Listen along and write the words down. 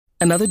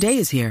Another day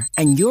is here,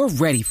 and you're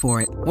ready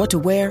for it. What to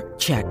wear?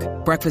 Check.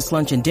 Breakfast,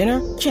 lunch, and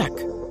dinner? Check.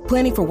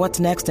 Planning for what's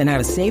next and how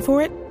to save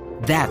for it?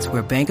 That's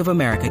where Bank of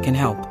America can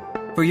help.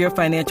 For your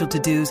financial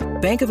to-dos,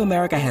 Bank of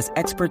America has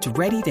experts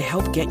ready to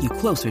help get you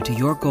closer to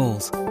your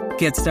goals.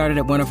 Get started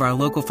at one of our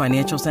local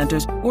financial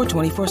centers or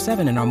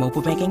 24/7 in our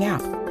mobile banking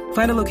app.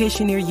 Find a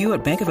location near you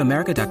at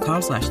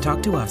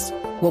bankofamerica.com/talktous.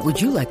 What would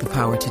you like the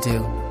power to do?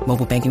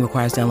 Mobile banking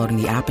requires downloading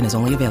the app and is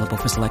only available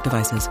for select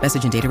devices.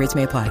 Message and data rates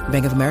may apply.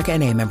 Bank of America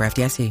N.A., member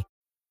FDIC.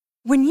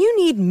 When you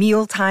need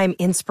mealtime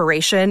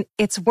inspiration,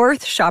 it's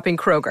worth shopping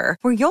Kroger,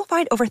 where you'll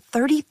find over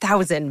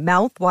 30,000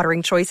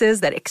 mouth-watering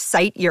choices that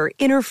excite your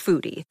inner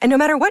foodie. And no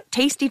matter what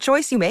tasty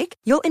choice you make,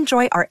 you'll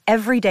enjoy our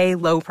everyday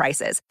low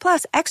prices,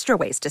 plus extra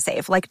ways to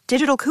save, like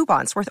digital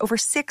coupons worth over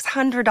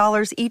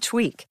 $600 each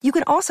week. You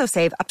can also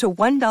save up to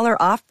 $1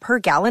 off per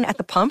gallon at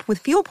the pump with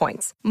fuel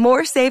points.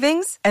 More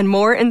savings and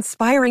more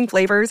inspiring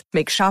flavors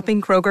make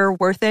shopping Kroger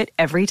worth it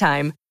every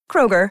time.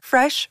 Kroger,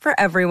 fresh for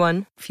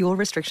everyone. Fuel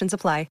restrictions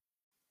apply.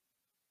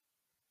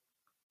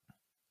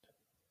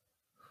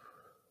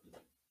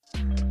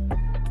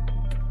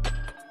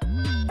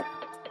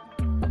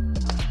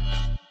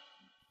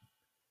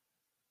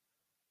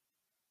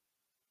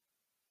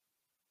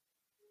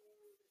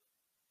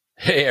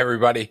 Hey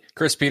everybody,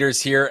 Chris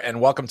Peters here,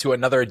 and welcome to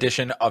another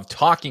edition of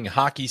Talking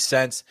Hockey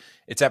Sense.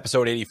 It's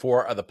episode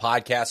 84 of the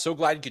podcast. So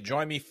glad you could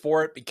join me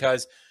for it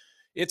because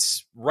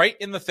it's right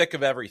in the thick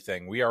of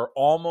everything. We are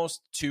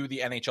almost to the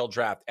NHL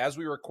draft. As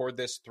we record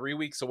this, 3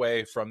 weeks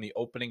away from the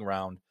opening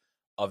round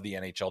of the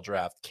NHL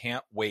draft.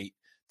 Can't wait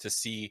to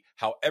see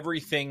how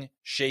everything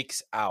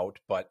shakes out,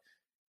 but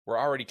we're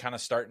already kind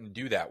of starting to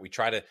do that. We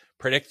try to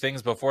predict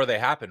things before they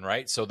happen,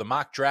 right? So the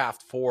mock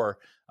draft for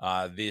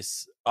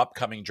this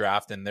upcoming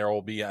draft, and there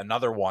will be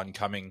another one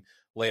coming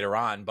later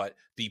on, but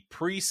the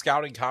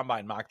pre-scouting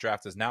combine mock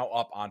draft is now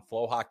up on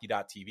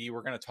flowhockey.tv.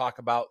 We're going to talk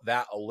about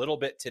that a little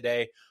bit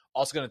today.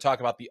 Also going to talk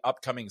about the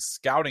upcoming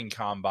scouting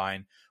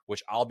combine,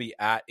 which I'll be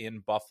at in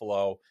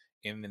Buffalo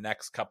in the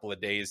next couple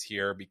of days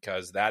here,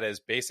 because that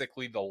is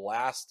basically the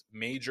last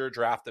major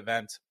draft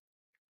event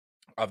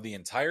of the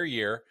entire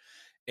year.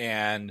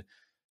 And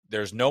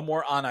there's no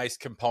more on-ice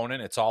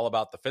component. It's all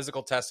about the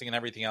physical testing and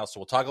everything else. So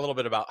we'll talk a little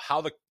bit about how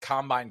the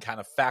combine kind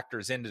of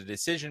factors into the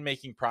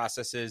decision-making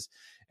processes,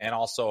 and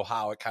also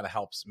how it kind of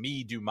helps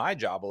me do my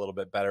job a little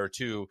bit better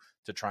too,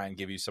 to try and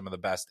give you some of the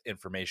best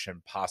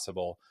information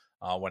possible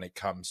when it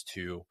comes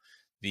to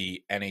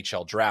the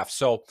NHL draft.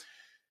 So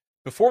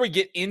before we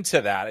get into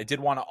that, I did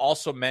want to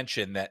also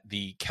mention that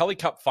the Kelly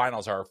Cup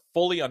finals are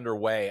fully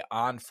underway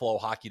on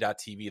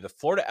flowhockey.tv. The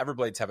Florida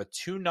Everblades have a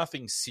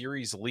 2-0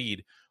 series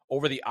lead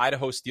over the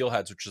Idaho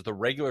Steelheads, which is the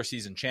regular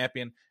season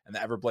champion, and the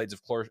Everblades,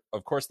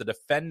 of course, the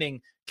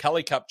defending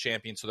Kelly Cup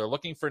champion. So they're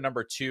looking for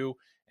number 2,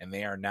 and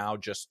they are now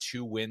just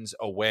 2 wins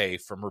away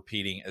from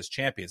repeating as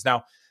champions.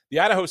 Now, the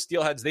Idaho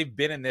Steelheads, they've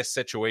been in this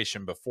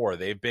situation before.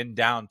 They've been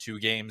down 2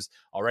 games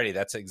already.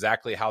 That's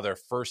exactly how their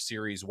first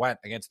series went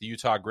against the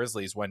Utah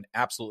Grizzlies, when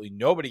absolutely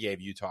nobody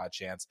gave Utah a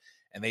chance,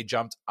 and they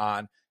jumped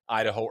on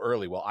Idaho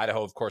early. Well,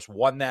 Idaho, of course,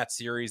 won that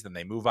series. Then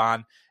they move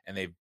on, and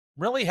they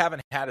really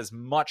haven't had as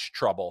much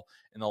trouble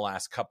in the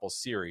last couple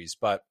series.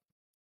 But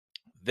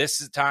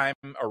this time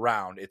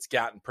around, it's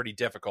gotten pretty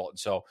difficult. And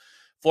so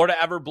Florida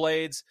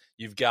Everblades,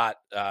 you've got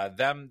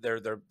them.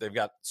 They've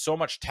got so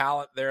much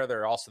talent there.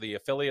 They're also the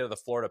affiliate of the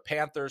Florida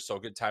Panthers, so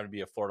a good time to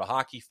be a Florida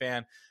hockey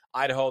fan.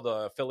 Idaho,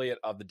 the affiliate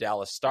of the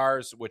Dallas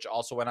Stars, which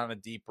also went on a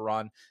deep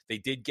run. They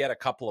did get a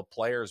couple of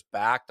players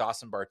back.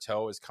 Dawson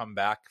Barteau has come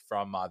back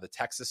from the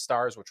Texas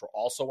Stars, which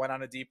also went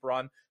on a deep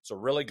run. So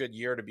really good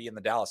year to be in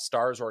the Dallas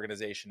Stars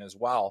organization as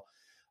well.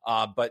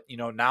 But,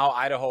 now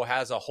Idaho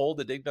has a hole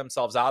to dig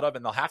themselves out of,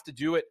 and they'll have to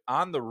do it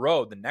on the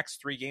road. The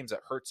next 3 games at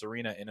Hertz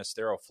Arena in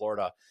Estero,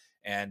 Florida.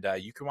 And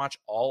you can watch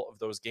all of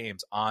those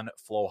games on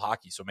Flow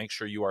Hockey. So make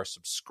sure you are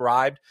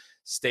subscribed.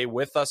 Stay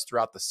with us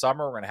throughout the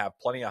summer. We're going to have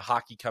plenty of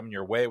hockey coming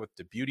your way with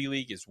the Beauty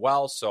League as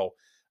well. So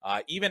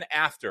even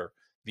after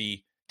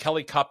the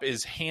Kelly Cup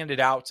is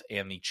handed out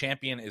and the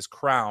champion is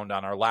crowned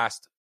on our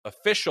last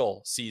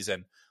official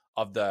season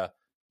of the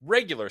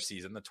regular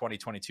season, the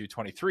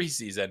 2022-23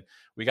 season,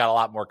 we got a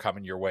lot more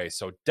coming your way.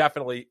 So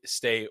definitely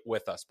stay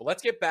with us. But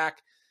let's get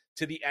back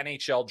to the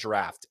NHL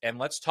draft, and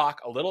let's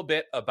talk a little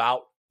bit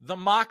about the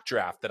mock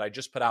draft that I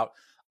just put out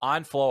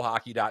on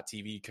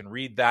flowhockey.tv. You can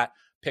read that.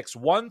 Picks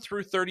 1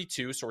 through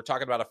 32. So we're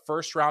talking about a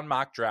first-round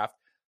mock draft.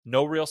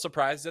 No real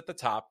surprises at the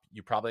top.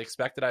 You probably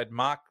expected I'd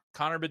mock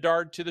Connor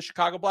Bedard to the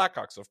Chicago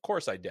Blackhawks. Of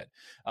course I did.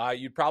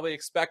 You'd probably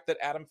expect that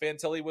Adam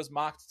Fantilli was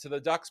mocked to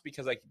the Ducks,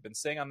 because I've been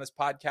saying on this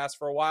podcast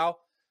for a while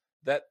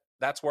that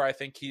that's where I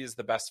think he is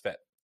the best fit.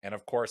 And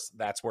of course,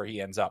 that's where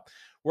he ends up.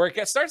 Where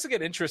it starts to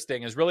get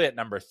interesting is really at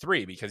number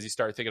 3, because you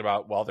start thinking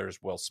about, well, there's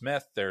Will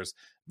Smith, there's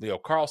Leo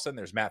Carlson,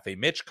 there's Matvei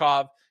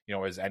Michkov.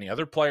 Is any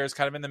other players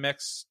kind of in the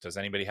mix? Does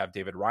anybody have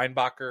David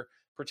Reinbacher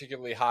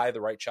particularly high, the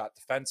right shot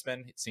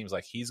defenseman? It seems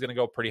like he's going to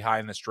go pretty high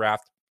in this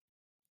draft.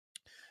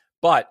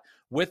 But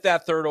with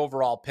that 3rd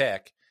overall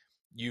pick,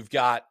 you've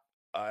got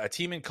a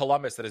team in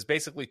Columbus that has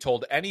basically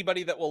told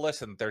anybody that will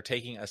listen that they're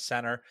taking a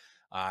center.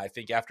 I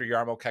think after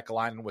Jarmo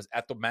Kekalainen was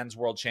at the Men's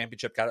World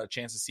Championship, got a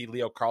chance to see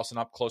Leo Carlsson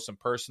up close and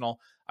personal.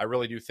 I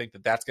really do think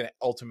that that's going to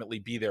ultimately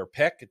be their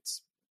pick.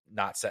 It's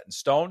not set in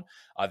stone.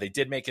 They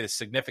did make it a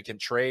significant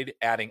trade,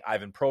 adding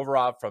Ivan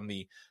Provorov from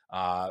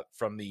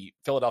the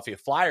Philadelphia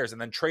Flyers,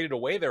 and then traded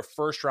away their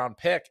first-round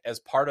pick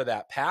as part of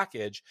that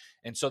package.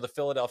 And so the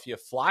Philadelphia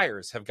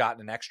Flyers have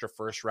gotten an extra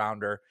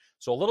first-rounder.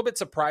 So a little bit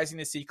surprising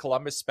to see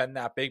Columbus spend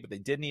that big, but they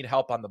did need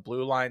help on the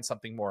blue line,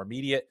 something more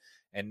immediate.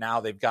 And now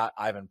they've got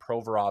Ivan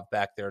Provorov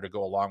back there to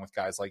go along with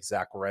guys like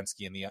Zach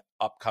Werenski and the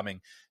upcoming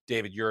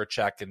David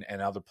Jiricek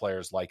and other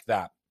players like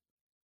that.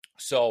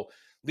 So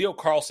Leo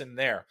Carlsson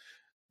there.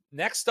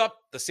 Next up,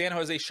 the San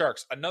Jose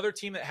Sharks, another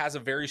team that has a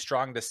very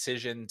strong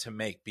decision to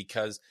make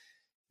because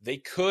they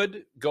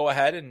could go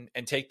ahead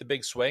and take the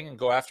big swing and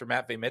go after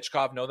Matvei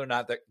Michkov. No, they're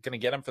not going to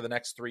get him for the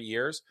next 3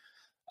 years,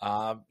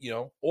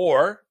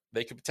 or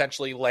they could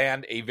potentially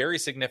land a very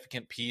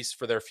significant piece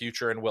for their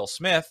future in Will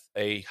Smith,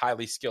 a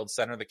highly skilled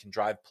center that can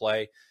drive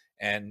play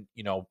and,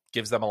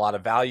 gives them a lot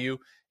of value.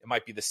 It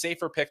might be the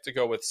safer pick to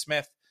go with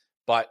Smith,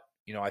 but,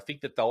 I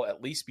think that they'll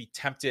at least be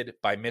tempted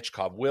by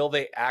Michkov. Will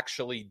they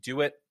actually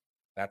do it?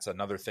 That's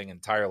another thing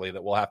entirely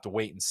that we'll have to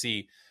wait and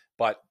see.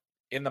 But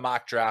in the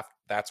mock draft,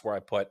 that's where I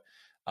put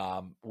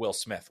Will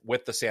Smith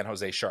with the San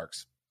Jose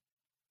Sharks.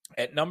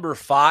 At number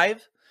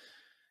 5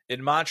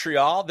 in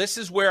Montreal, this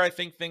is where I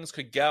think things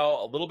could go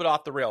a little bit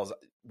off the rails.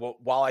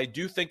 While I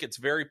do think it's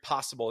very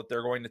possible that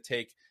they're going to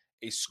take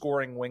a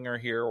scoring winger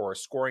here or a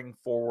scoring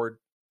forward,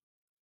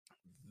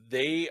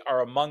 they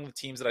are among the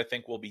teams that I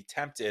think will be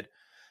tempted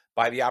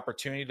by the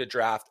opportunity to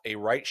draft a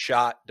right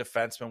shot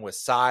defenseman with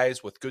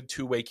size, with good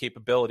two-way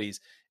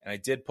capabilities. And I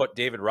did put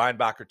David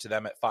Reinbacher to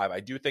them at 5. I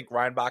do think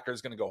Reinbacher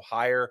is going to go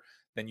higher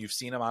than you've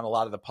seen him on a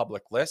lot of the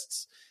public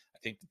lists. I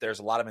think that there's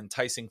a lot of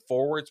enticing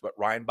forwards, but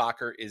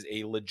Reinbacher is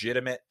a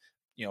legitimate,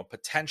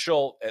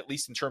 potential, at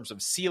least in terms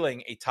of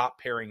ceiling, a top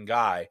pairing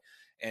guy.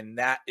 And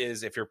that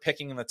is, if you're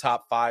picking in the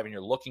top 5 and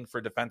you're looking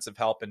for defensive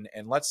help, and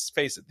let's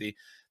face it, the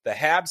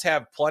Habs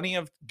have plenty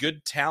of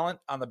good talent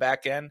on the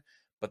back end,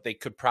 but they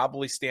could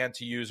probably stand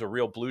to use a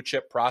real blue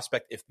chip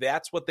prospect. If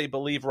that's what they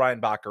believe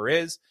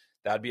Reinbacher is,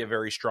 that would be a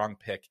very strong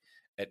pick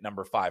at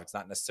number 5. It's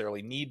not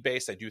necessarily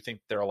need-based. I do think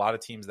there are a lot of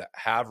teams that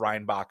have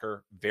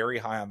Reinbacher very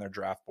high on their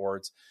draft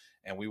boards,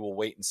 and we will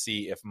wait and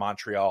see if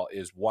Montreal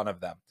is one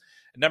of them.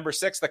 At number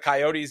 6, the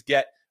Coyotes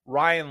get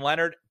Ryan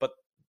Leonard, but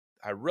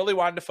I really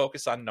wanted to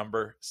focus on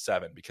number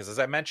 7 because, as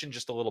I mentioned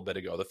just a little bit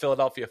ago, the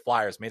Philadelphia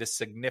Flyers made a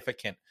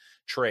significant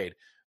trade,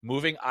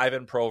 moving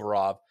Ivan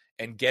Provorov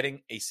and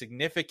getting a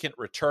significant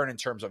return in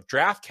terms of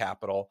draft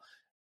capital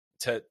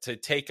to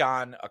take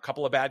on a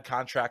couple of bad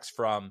contracts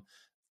from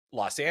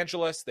Los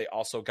Angeles. They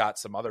also got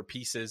some other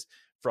pieces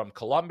from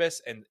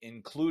Columbus, and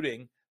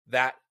including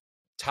that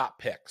top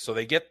pick. So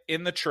they get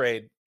in the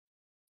trade,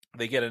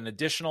 they get an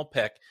additional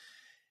pick.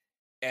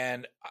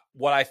 And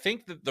what I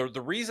think that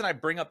the reason I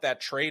bring up that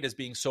trade as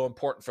being so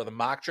important for the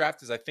mock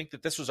draft is I think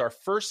that this was our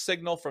first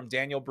signal from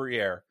Daniel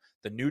Briere,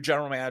 the new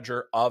general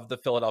manager of the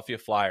Philadelphia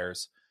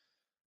Flyers.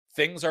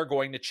 Things are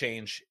going to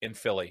change in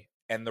Philly,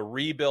 and the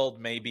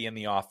rebuild may be in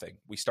the offing.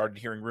 We started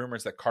hearing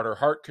rumors that Carter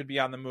Hart could be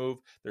on the move.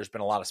 There's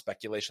been a lot of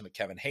speculation that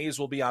Kevin Hayes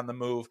will be on the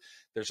move.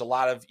 There's a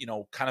lot of,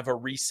 kind of a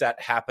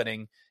reset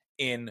happening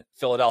in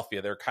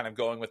Philadelphia. They're kind of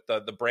going with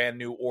the brand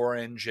new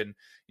orange and,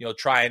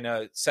 trying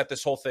to set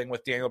this whole thing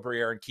with Daniel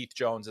Briere and Keith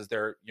Jones as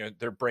their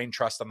brain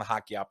trust on the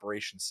hockey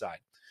operations side.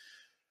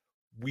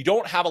 We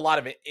don't have a lot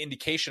of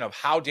indication of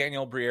how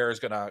Daniel Briere is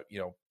going to,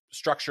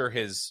 structure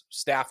his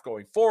staff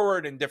going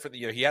forward and different.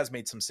 He has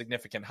made some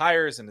significant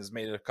hires and has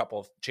made a couple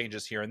of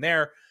changes here and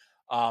there.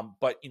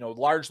 But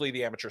largely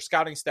the amateur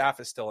scouting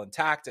staff is still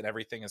intact and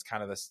everything is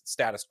kind of the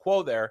status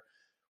quo there.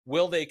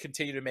 Will they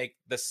continue to make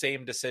the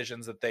same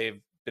decisions that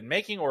they've been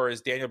making, or is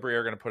Daniel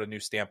Briere going to put a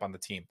new stamp on the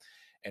team?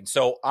 And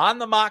so on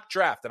the mock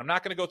draft, and I'm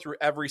not going to go through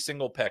every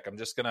single pick. I'm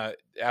just going to,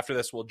 after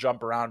this, we'll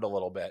jump around a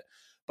little bit,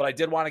 but I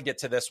did want to get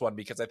to this one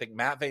because I think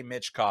Matvei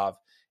Michkov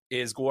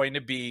is going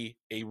to be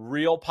a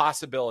real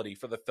possibility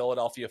for the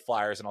Philadelphia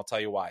Flyers, and I'll tell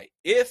you why.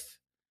 If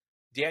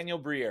Daniel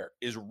Briere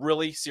is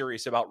really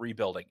serious about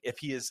rebuilding, if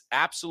he is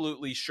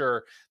absolutely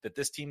sure that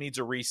this team needs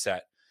a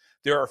reset,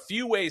 there are a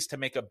few ways to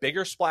make a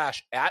bigger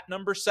splash at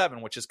number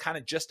 7, which is kind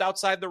of just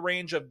outside the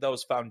range of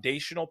those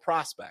foundational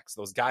prospects,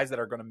 those guys that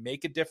are going to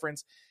make a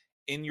difference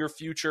in your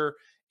future,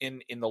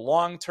 in the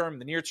long term,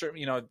 the near term.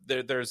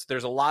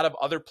 There's a lot of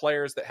other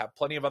players that have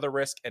plenty of other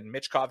risk, and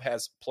Michkov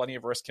has plenty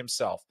of risk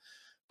himself.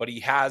 But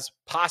he has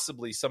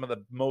possibly some of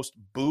the most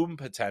boom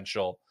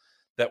potential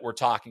that we're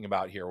talking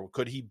about here.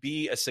 Could he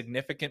be a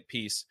significant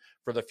piece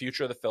for the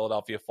future of the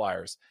Philadelphia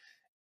Flyers?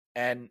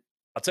 And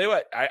I'll tell you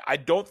what, I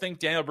don't think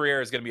Daniel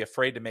Briere is going to be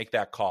afraid to make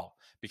that call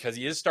because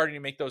he is starting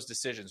to make those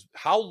decisions.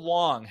 How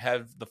long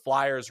have the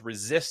Flyers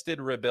resisted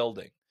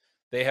rebuilding?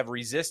 They have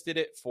resisted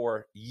it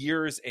for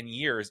years and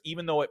years,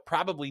 even though it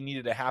probably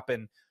needed to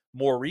happen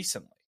more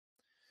recently.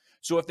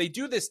 So if they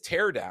do this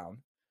teardown,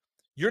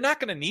 you're not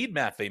going to need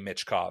Matvei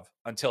Michkov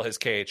until his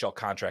KHL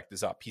contract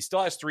is up. He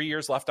still has 3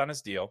 years left on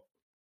his deal.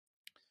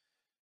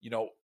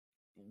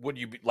 Would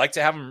you like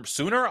to have him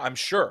sooner? I'm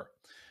sure.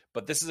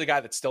 But this is a guy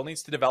that still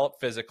needs to develop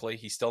physically.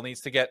 He still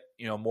needs to get,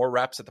 more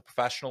reps at the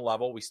professional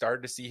level. We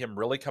started to see him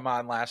really come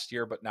on last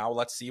year, but now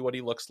let's see what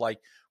he looks like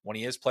when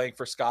he is playing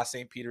for SKA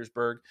St.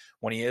 Petersburg,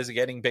 when he is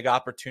getting big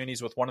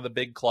opportunities with one of the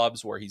big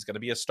clubs where he's going to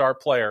be a star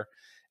player.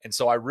 And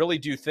so I really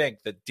do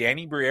think that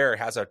Danny Briere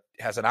has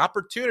an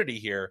opportunity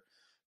here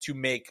to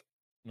make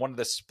one of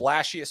the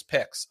splashiest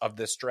picks of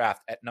this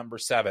draft at number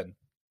 7.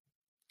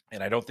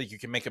 And I don't think you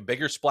can make a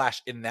bigger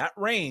splash in that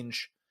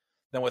range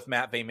than with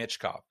Matvei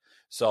Michkov.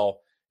 So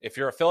if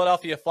you're a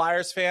Philadelphia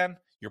Flyers fan,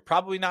 you're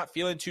probably not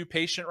feeling too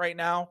patient right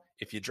now.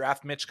 If you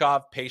draft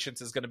Michkov,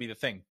 patience is going to be the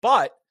thing.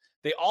 But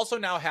they also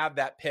now have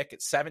that pick at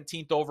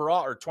 17th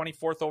overall or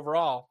 24th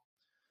overall,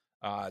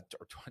 or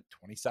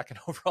 22nd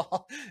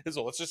overall.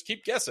 So let's just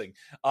keep guessing.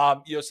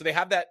 So they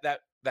have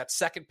that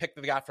second pick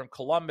that they got from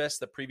Columbus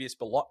that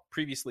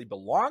previously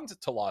belonged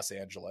to Los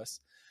Angeles,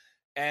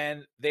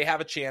 and they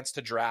have a chance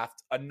to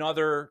draft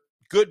another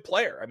good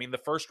player. I mean, the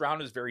first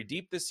round is very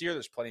deep this year.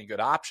 There's plenty of good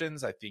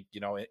options. I think,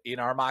 in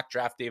our mock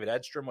draft, David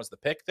Edstrom was the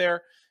pick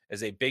there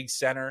as a big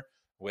center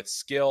with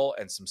skill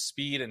and some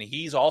speed. And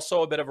he's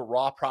also a bit of a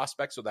raw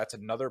prospect. So that's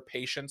another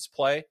patience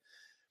play.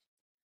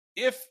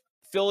 If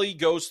Philly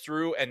goes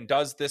through and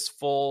does this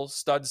full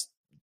studs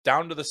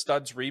down to the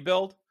studs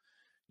rebuild,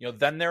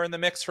 then they're in the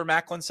mix for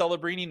Macklin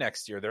Celebrini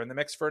next year. They're in the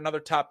mix for another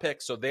top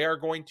pick. So they are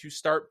going to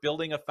start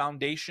building a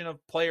foundation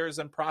of players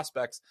and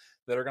prospects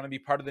that are going to be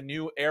part of the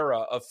new era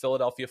of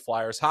Philadelphia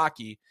Flyers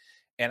hockey.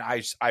 And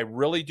I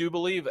really do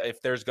believe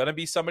if there's going to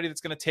be somebody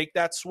that's going to take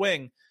that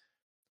swing,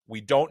 we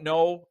don't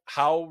know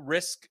how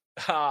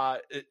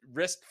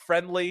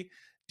risk-friendly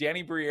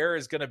Danny Briere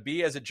is going to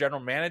be as a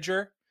general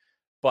manager.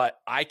 But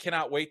I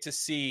cannot wait to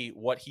see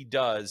what he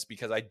does,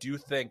 because I do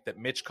think that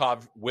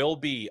Michkov will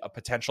be a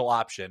potential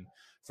option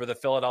for the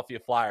Philadelphia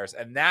Flyers.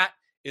 And that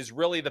is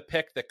really the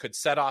pick that could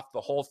set off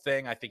the whole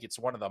thing. I think it's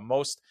one of the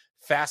most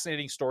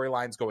fascinating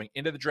storylines going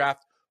into the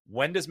draft.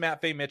 When does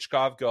Matvei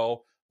Michkov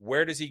go?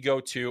 Where does he go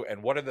to?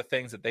 And what are the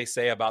things that they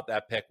say about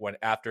that pick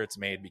after it's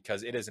made?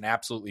 Because it is an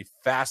absolutely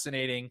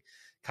fascinating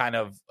kind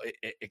of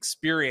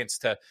experience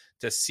to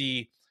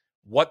see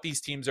what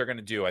these teams are going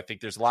to do. I think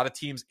there's a lot of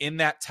teams in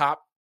that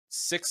top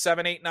 6,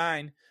 7, 8,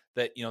 9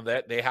 that,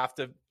 that they have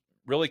to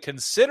really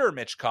consider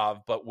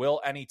Michkov, but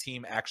will any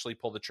team actually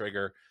pull the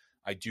trigger?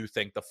 I do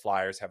think the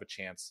Flyers have a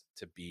chance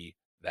to be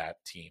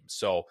that team.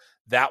 So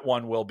that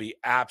one will be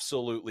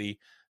absolutely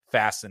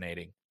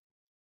fascinating.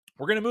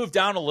 We're going to move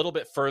down a little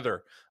bit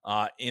further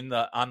on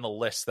the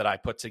list that I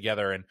put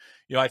together. And,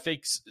 I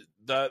think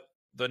the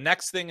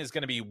next thing is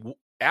going to be,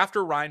 after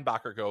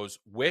Reinbacher goes,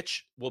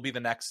 which will be the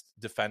next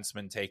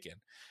defenseman taken?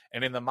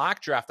 And in the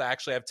mock draft, I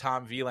actually have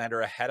Tom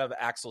Wielander ahead of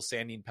Axel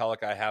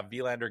Sandin-Pellikka. I have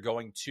Wielander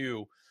going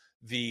to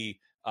the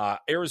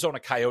Arizona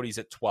Coyotes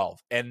at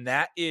 12. And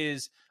that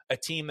is a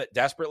team that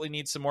desperately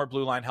needs some more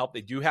blue line help.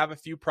 They do have a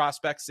few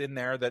prospects in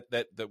there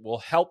that will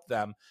help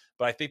them,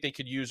 but I think they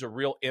could use a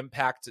real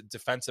impact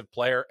defensive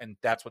player, and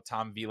that's what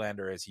Tom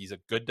Wielander is. He's a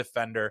good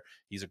defender.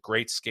 He's a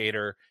great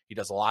skater. He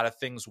does a lot of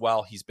things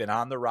well. He's been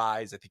on the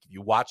rise. I think if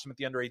you watch him at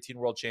the Under-18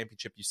 World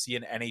Championship, you see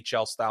an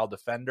NHL-style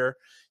defender.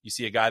 You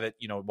see a guy that,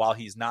 while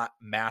he's not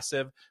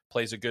massive,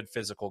 plays a good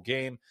physical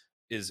game,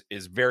 is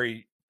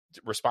very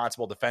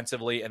responsible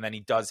defensively, and then he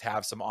does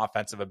have some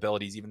offensive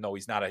abilities, even though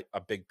he's not a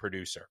big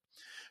producer.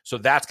 So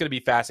that's going to be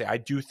fascinating. I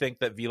do think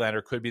that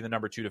Wielander could be the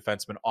number 2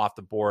 defenseman off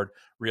the board.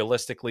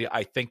 Realistically,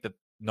 I think that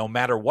no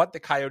matter what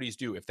the Coyotes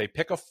do, if they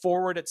pick a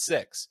forward at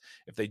 6,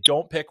 if they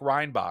don't pick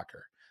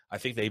Reinbacher, I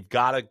think they've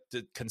got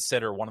to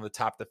consider one of the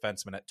top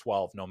defensemen at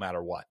 12, no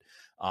matter what.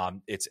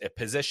 It's a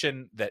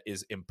position that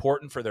is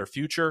important for their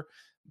future.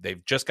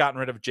 They've just gotten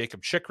rid of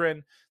Jacob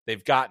Chychrun.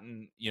 They've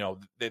gotten,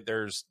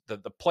 there's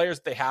the players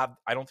that they have.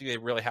 I don't think they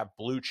really have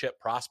blue chip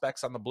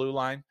prospects on the blue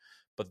line,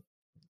 but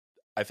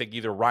I think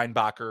either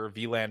Reinbacher,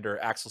 Wielander,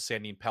 Axel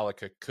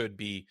Sandin-Pellikka could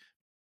be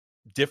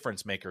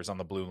difference makers on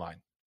the blue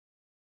line.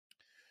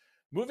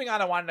 Moving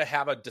on, I wanted to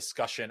have a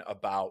discussion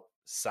about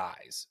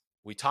size.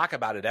 We talk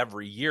about it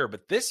every year,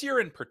 but this year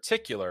in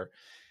particular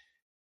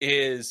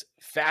is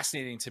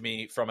fascinating to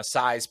me from a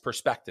size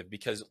perspective,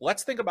 because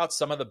let's think about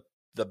some of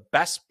the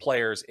best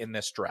players in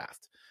this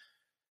draft.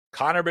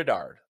 Connor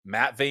Bedard,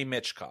 Matvei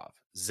Michkov,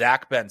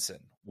 Zach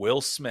Benson,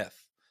 Will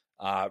Smith,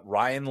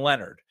 Ryan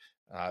Leonard,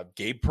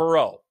 Gabe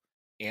Perreault,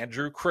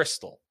 Andrew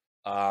Crystal,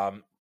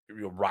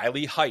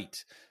 Riley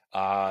Heidt,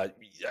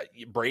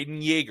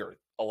 Braden Yeager.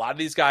 A lot of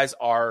these guys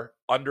are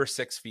under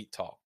 6 feet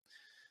tall.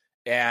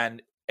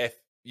 And if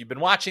you've been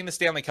watching the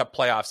Stanley Cup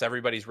playoffs,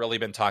 everybody's really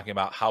been talking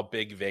about how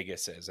big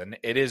Vegas is. And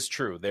it is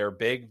true. They're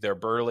big, they're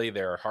burly,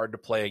 they're hard to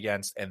play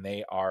against, and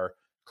they are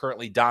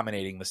currently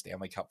dominating the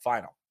Stanley Cup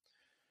final.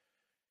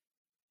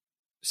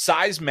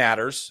 Size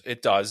matters.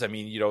 It does. I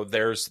mean,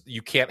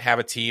 you can't have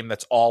a team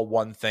that's all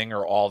one thing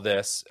or all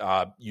this.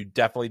 You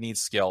definitely need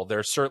skill.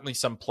 There's certainly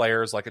some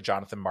players like a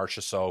Jonathan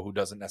Marchessault who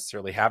doesn't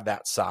necessarily have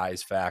that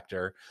size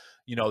factor.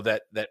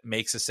 that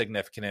makes a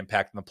significant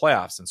impact in the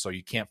playoffs. And so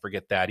you can't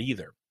forget that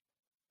either.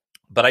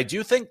 But I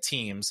do think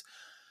teams,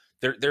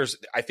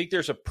 I think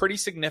there's a pretty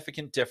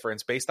significant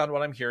difference based on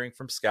what I'm hearing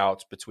from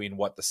scouts between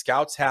what the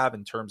scouts have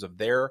in terms of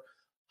their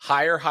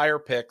higher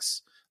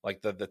picks,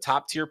 like the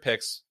top tier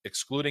picks,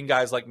 excluding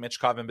guys like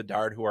Mitchkov and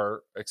Bedard, who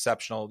are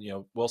exceptional,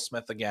 Will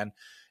Smith again,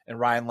 and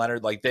Ryan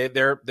Leonard, like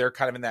they're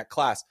kind of in that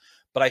class.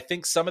 But I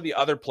think some of the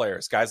other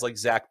players, guys like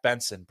Zach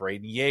Benson,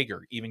 Braden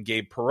Yeager, even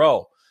Gabe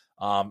Perreault,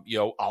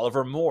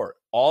 Oliver Moore,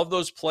 all of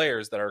those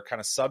players that are kind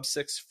of sub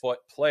 6 foot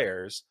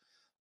players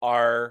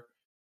are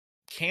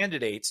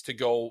candidates to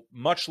go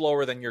much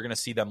lower than you're going to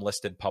see them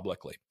listed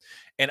publicly.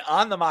 And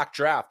on the mock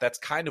draft, that's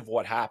kind of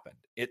what happened.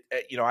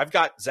 I've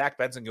got Zach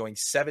Benson going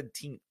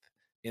 17th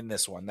in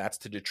this one. That's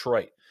to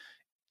Detroit.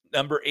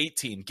 Number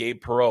 18,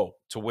 Gabe Perreault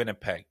to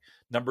Winnipeg.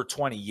 Number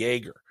 20,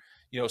 Yeager.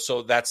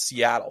 So that's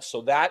Seattle.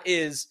 So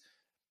that's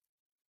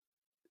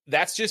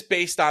just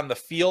based on the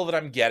feel that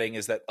I'm getting,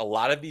 is that a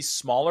lot of these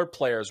smaller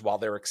players, while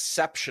they're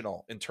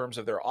exceptional in terms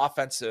of their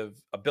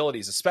offensive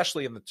abilities,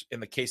 especially in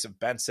the case of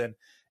Benson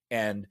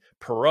and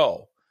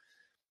Perreault,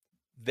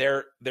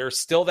 there's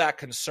still that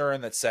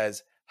concern that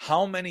says,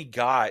 how many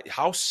guys,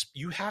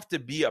 you have to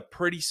be a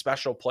pretty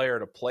special player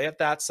to play at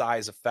that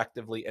size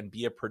effectively and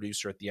be a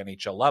producer at the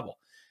NHL level.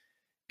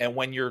 And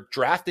when you're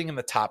drafting in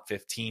the top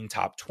 15,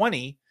 top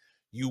 20,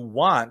 you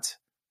want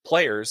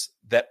players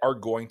that are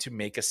going to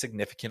make a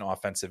significant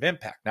offensive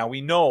impact. Now,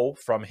 we know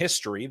from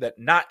history that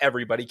not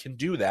everybody can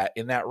do that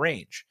in that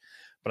range.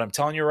 But I'm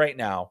telling you right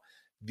now,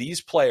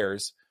 these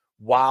players,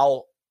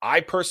 while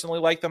I personally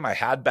like them, I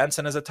had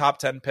Benson as a top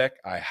 10 pick.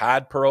 I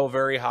had Perreault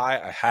very high.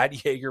 I had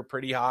Yeager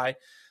pretty high.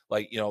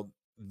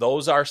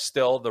 Those are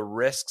still the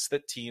risks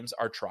that teams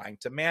are trying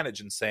to manage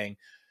and saying,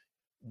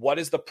 what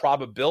is the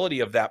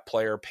probability of that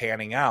player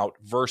panning out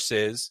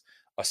versus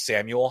a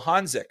Samuel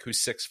Honzek, who's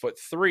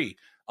 6'3",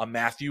 a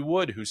Matthew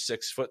Wood, who's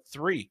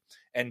 6'3".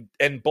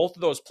 And both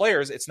of those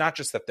players, it's not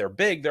just that they're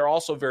big, they're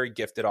also very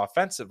gifted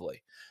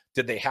offensively.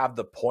 Did they have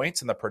the points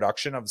and the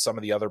production of some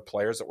of the other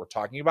players that we're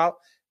talking about?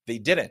 They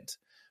didn't,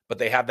 but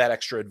they have that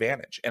extra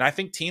advantage. And I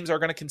think teams are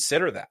going to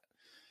consider that.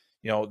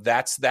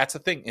 That's a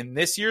thing. In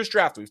this year's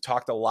draft, we've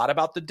talked a lot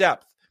about the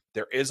depth.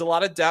 There is a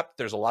lot of depth.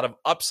 There's a lot of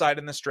upside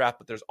in this draft,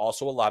 but there's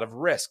also a lot of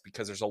risk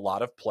because there's a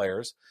lot of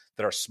players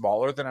that are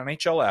smaller than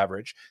NHL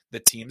average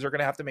that teams are going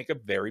to have to make a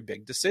very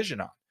big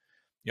decision on.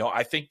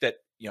 I think that,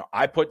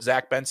 I put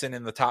Zach Benson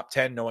in the top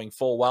 10 knowing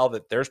full well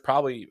that there's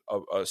probably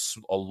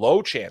a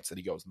low chance that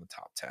he goes in the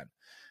top 10.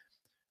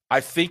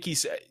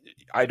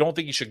 I don't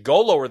think he should go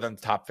lower than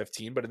the top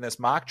 15, but in this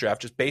mock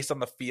draft, just based on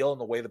the feel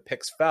and the way the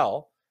picks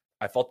fell,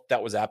 I felt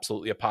that was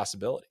absolutely a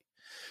possibility.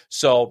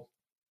 So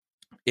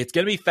it's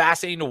going to be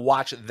fascinating to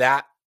watch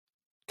that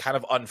kind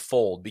of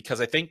unfold,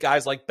 because I think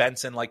guys like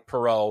Benson, like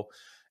Perreault,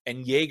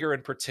 and Yeager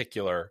in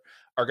particular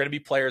are going to be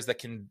players that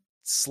can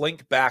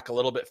slink back a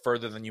little bit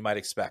further than you might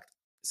expect.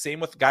 Same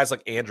with guys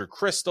like Andrew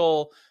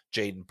Crystal,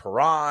 Jaden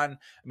Perron.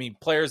 I mean,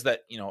 players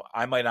that,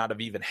 I might not have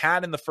even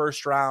had in the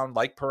first round,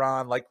 like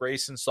Perron, like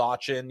Grayson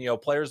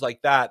Sawchin, players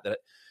like that,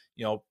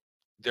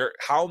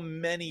 how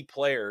many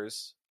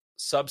players,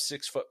 sub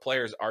 6 foot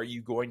players, are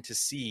you going to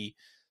see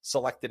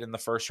selected in the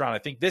first round? I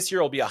think this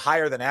year will be a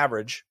higher than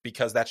average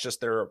because that's just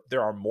there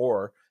are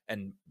more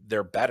and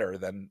they're better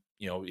than,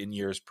 in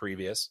years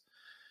previous.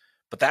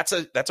 But that's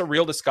a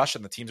real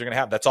discussion the teams are going to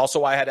have. That's also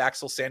why I had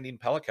Axel Sandin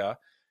Pellikka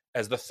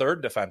as the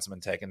third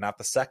defenseman taken, not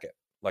the second,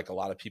 like a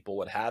lot of people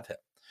would have him.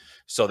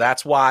 So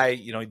that's why,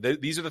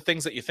 these are the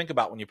things that you think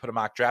about when you put a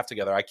mock draft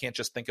together. I can't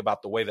just think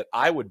about the way that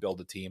I would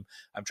build a team.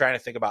 I'm trying to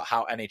think about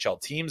how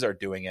NHL teams are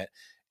doing it.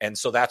 And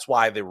so that's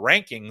why the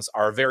rankings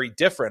are very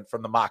different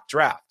from the mock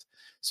draft.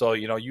 So,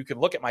 you can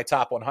look at my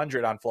top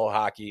 100 on Flow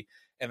Hockey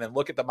and then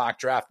look at the mock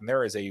draft, and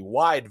there is a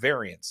wide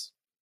variance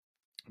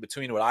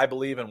between what I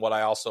believe and what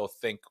I also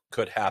think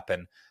could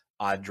happen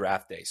on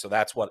draft day. So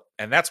that's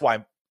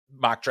why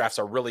mock drafts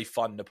are really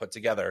fun to put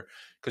together,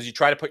 because you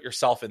try to put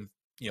yourself in,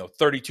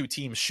 32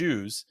 team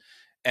shoes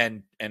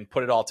and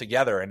put it all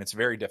together. And it's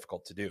very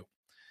difficult to do.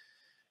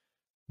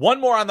 One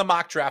more on the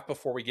mock draft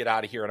before we get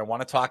out of here. And I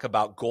want to talk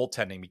about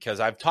goaltending, because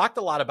I've talked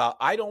a lot about,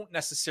 I don't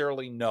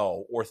necessarily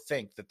know or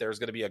think that there's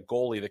going to be a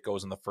goalie that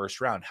goes in the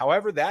first round.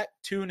 However, that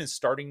tune is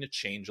starting to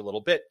change a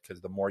little bit, because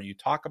the more you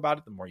talk about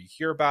it, the more you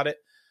hear about it.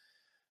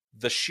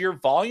 The sheer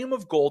volume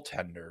of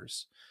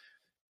goaltenders,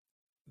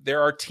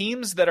 there are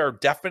teams that are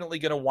definitely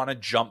going to want to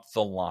jump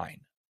the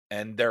line.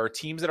 And there are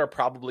teams that are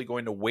probably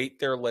going to weight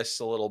their lists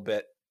a little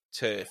bit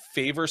to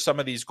favor some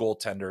of these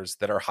goaltenders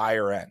that are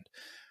higher end.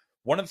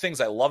 One of the things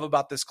I love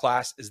about this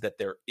class is that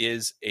there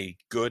is a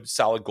good,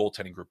 solid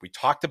goaltending group. We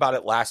talked about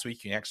it last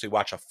week. You can actually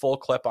watch a full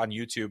clip on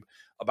YouTube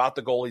about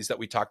the goalies that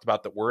we talked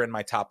about that were in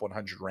my top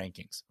 100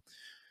 rankings.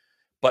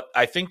 But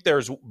I think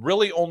there's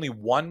really only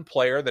one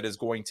player that is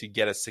going to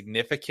get a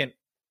significant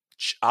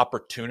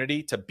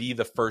opportunity to be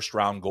the first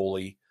round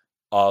goalie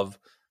of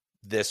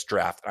this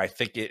draft. I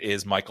think it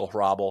is Michael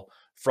Hrabal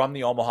from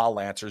the Omaha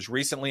Lancers.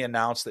 Recently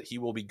announced that he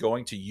will be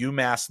going to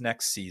UMass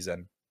next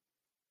season.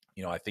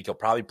 I think he'll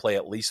probably play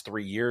at least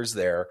 3 years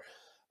there.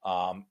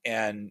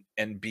 and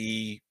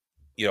be,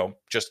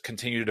 just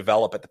continue to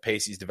develop at the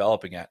pace he's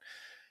developing at.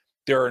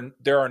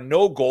 There are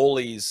no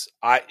goalies,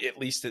 at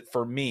least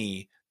for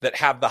me, that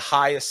have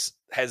highest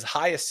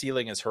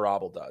ceiling as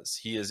Hrabal does.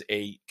 He is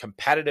a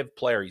competitive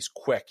player. He's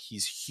quick.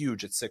 He's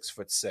huge at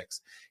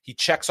 6'6". He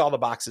checks all the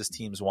boxes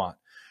teams want.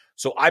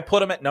 So I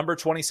put him at number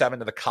 27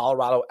 to the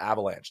Colorado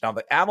Avalanche. Now,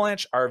 the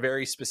Avalanche are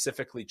very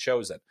specifically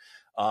chosen.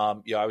 I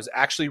was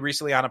actually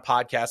recently on a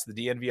podcast, the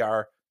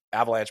DNVR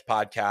Avalanche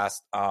podcast,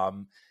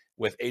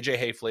 with AJ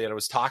Hayfley, and I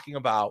was talking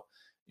about,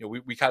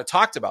 we kind of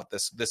talked about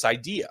this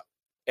idea,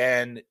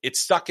 and it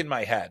stuck in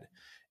my head.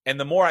 And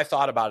the more I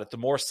thought about it, the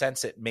more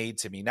sense it made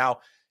to me. Now,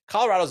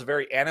 Colorado is a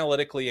very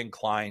analytically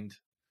inclined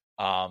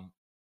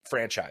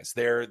franchise.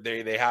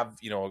 They have,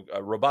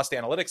 a robust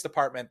analytics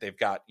department. They've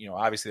got,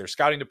 obviously their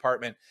scouting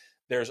department.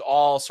 There's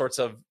all sorts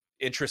of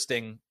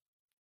interesting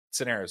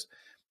scenarios.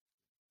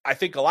 I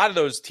think a lot of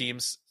those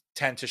teams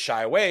tend to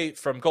shy away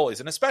from goalies,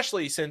 and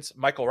especially since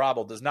Michael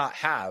Hrabal does not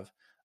have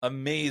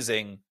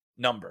amazing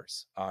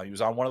numbers. He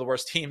was on one of the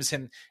worst teams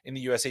in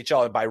the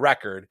USHL by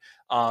record,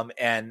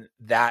 and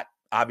that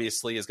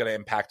obviously is going to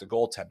impact a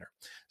goaltender.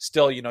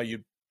 Still,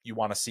 you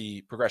want to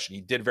see progression.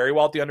 He did very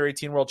well at the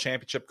Under-18 World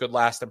Championship, good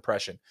last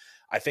impression.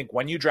 I think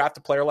when you draft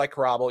a player like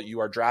Hrabal, you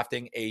are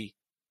drafting a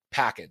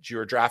package. You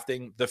are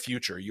drafting the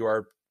future. You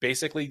are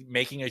basically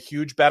making a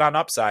huge bet on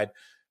upside,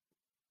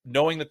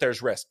 knowing that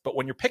there's risk. But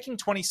when you're picking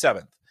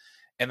 27th,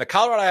 and the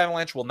Colorado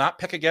Avalanche will not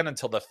pick again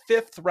until the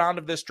 5th round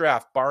of this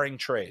draft, barring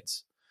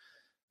trades.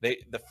 The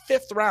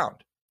 5th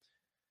round.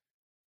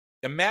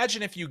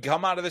 Imagine if you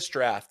come out of this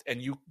draft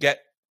and you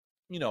get,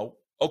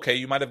 okay,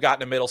 you might have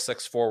gotten a middle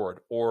six forward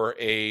or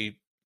a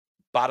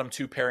bottom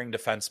two pairing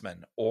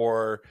defenseman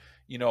or,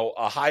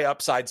 a high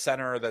upside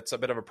center that's a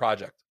bit of a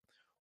project.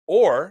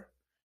 Or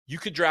you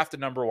could draft a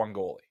number one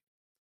goalie.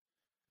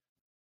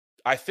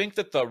 I think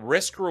that the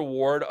risk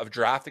reward of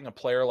drafting a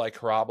player like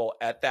Hrabal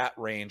at that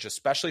range,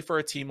 especially for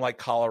a team like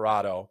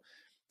Colorado,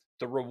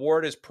 the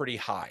reward is pretty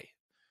high.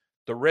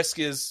 The risk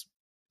is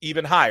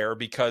even higher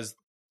because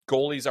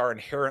goalies are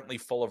inherently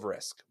full of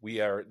risk. They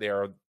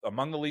are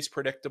among the least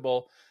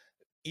predictable.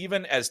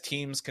 Even as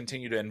teams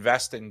continue to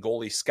invest in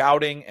goalie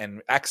scouting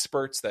and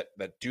experts that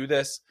do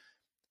this,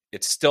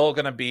 it's still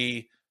going to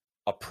be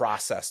a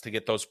process to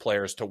get those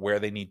players to where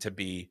they need to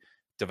be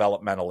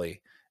developmentally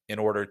in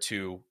order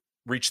to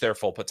reach their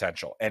full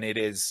potential. And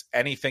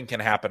anything can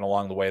happen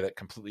along the way that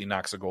completely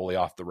knocks a goalie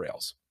off the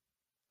rails.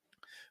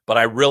 But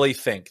I really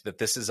think that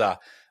this is a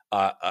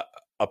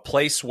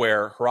place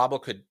where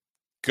Hrabal could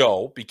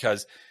go,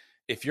 because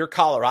if you're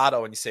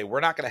Colorado and you say, we're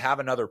not going to have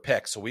another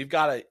pick, so we've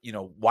got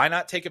to, why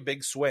not take a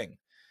big swing?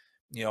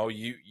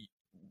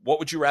 What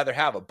would you rather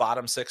have, a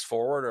bottom six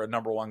forward or a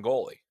number one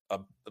goalie, a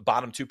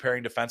bottom two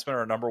pairing defenseman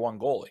or a number one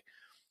goalie?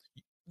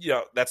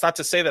 That's not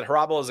to say that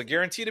Hrabal is a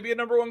guarantee to be a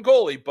number one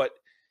goalie, but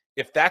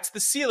if that's the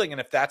ceiling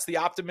and if that's the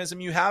optimism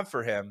you have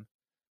for him,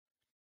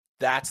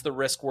 that's the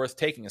risk worth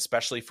taking,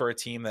 especially for a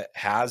team that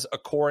has a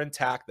core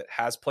intact, that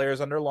has players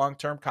under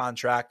long-term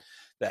contract,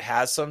 that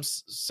has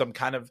some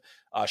kind of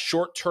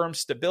short-term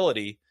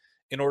stability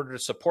in order to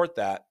support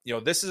that.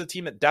 This is a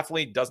team that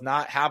definitely does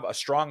not have a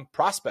strong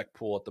prospect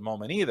pool at the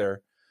moment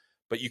either,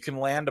 but you can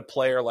land a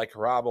player like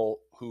Hrabal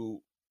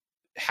who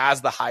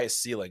has the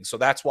highest ceiling. So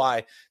that's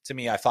why, to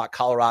me, I thought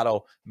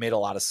Colorado made a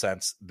lot of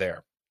sense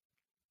there.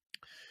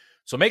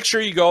 So make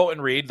sure you go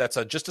and read. That's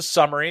just a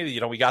summary.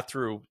 We got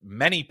through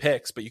many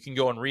picks, but you can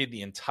go and read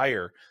the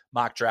entire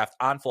mock draft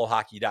on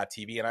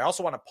flowhockey.tv. And I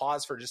also want to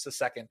pause for just a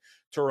second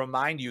to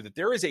remind you that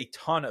there is a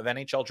ton of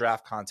NHL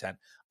draft content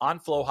on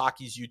Flow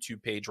Hockey's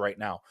YouTube page right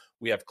now.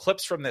 We have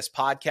clips from this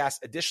podcast.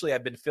 Additionally,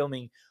 I've been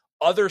filming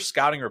other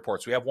scouting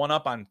reports. We have one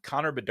up on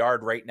Connor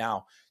Bedard right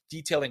now,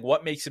 detailing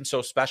what makes him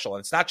so special.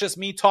 And it's not just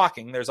me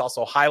talking. There's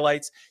also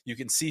highlights. You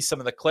can see some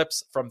of the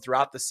clips from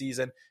throughout the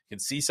season. You can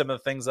see some of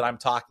the things that I'm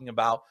talking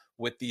about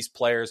with these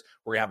players.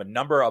 We're going to have a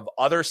number of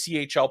other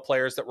CHL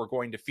players that we're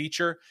going to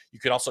feature. You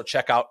can also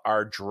check out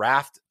our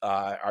draft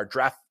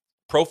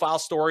profile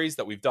stories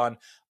that we've done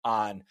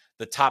on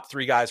the top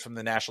 3 guys from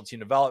the National Team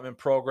Development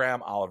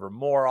Program. Oliver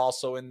Moore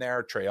also in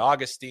there, Trey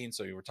Augustine.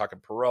 So you were talking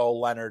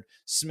Perreault, Leonard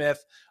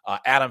Smith,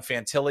 Adam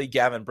Fantilli,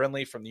 Gavin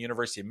Brindley from the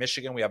University of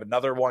Michigan. We have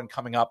another one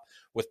coming up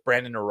with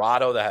Brandon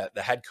Naurato,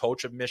 the head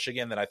coach of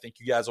Michigan, that I think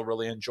you guys will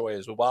really enjoy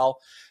as well.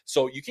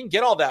 So you can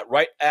get all that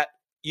right at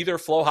either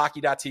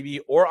flowhockey.tv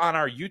or on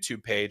our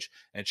YouTube page.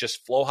 And it's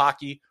just Flow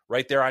Hockey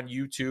right there on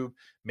YouTube.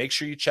 Make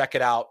sure you check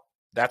it out.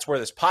 That's where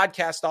this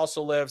podcast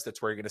also lives.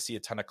 That's where you're going to see a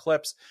ton of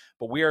clips.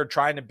 But we are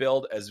trying to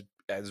build as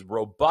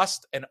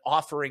robust an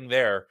offering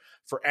there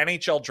for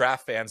NHL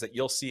draft fans that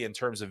you'll see in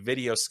terms of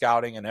video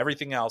scouting and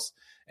everything else.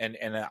 And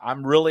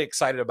I'm really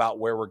excited about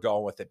where we're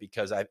going with it,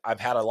 because I've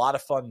had a lot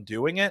of fun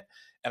doing it.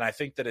 And I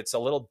think that it's a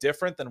little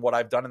different than what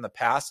I've done in the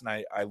past. And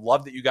I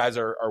love that you guys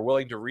are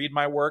willing to read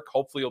my work.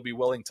 Hopefully you'll be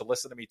willing to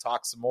listen to me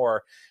talk some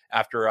more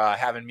after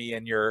having me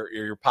in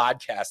your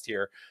podcast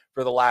here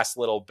for the last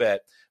little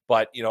bit.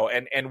 But,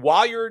 and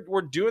while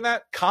we're doing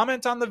that,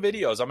 comment on the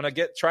videos. I'm going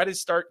to try to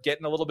start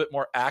getting a little bit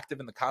more active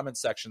in the comment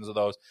sections of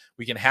those.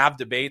 We can have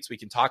debates. We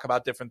can talk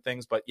about different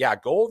things. But yeah,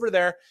 go over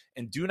there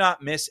and do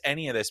not miss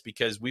any of this,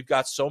 because we've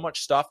got so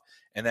much stuff.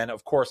 And then,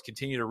 of course,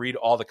 continue to read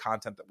all the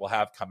content that we'll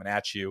have coming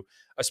at you,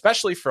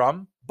 especially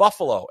from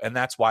Buffalo. And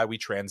that's why we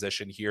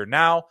transition here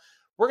now.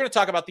 We're going to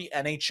talk about the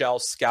NHL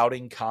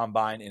Scouting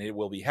Combine, and it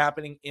will be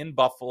happening in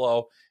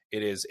Buffalo.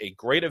 It is a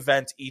great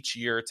event each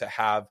year to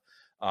have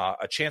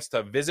a chance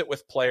to visit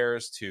with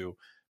players, to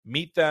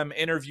meet them,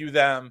 interview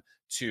them,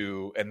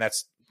 and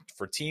that's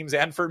for teams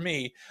and for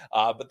me.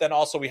 But then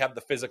also we have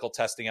the physical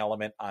testing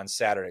element on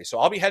Saturday. So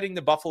I'll be heading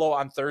to Buffalo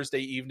on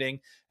Thursday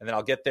evening, and then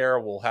I'll get there.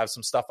 We'll have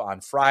some stuff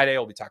on Friday.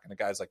 We'll be talking to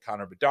guys like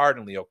Connor Bedard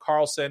and Leo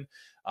Carlson,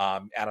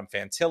 Adam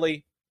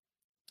Fantilli,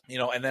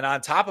 and then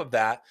on top of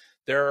that,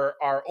 there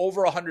are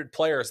over 100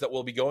 players that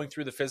will be going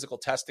through the physical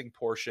testing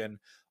portion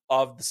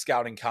of the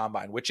Scouting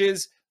Combine, which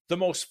is the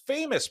most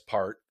famous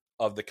part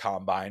of the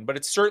Combine, but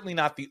it's certainly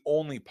not the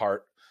only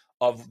part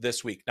of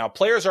this week. Now,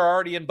 players are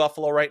already in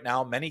Buffalo right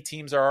now. Many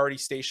teams are already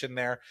stationed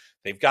there.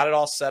 They've got it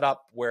all set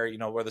up where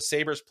the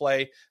Sabres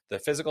play. The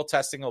physical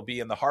testing will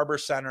be in the Harbor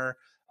Center.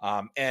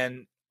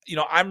 And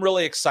I'm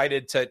really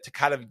excited to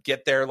kind of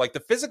get there. Like, the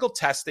physical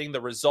testing,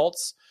 the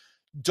results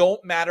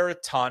don't matter a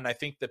ton. I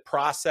think the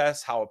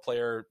process, how a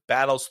player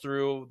battles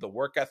through, the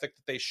work ethic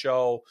that they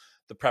show,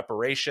 the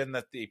preparation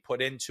that they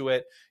put into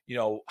it,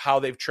 how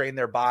they've trained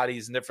their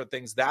bodies and different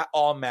things, that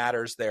all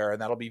matters there.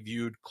 And that'll be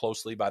viewed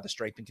closely by the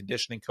strength and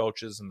conditioning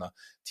coaches and the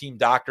team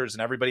doctors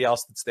and everybody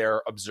else that's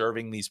there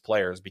observing these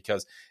players,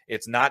 because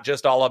it's not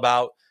just all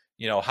about,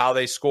 how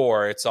they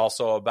score. It's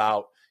also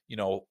about,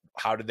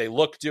 how did they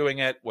look doing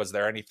it? Was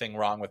there anything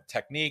wrong with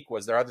technique?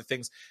 Was there other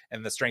things?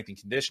 And the strength and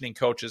conditioning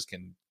coaches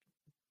can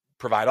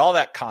provide all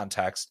that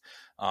context.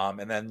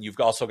 And then you've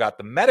also got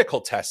the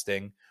medical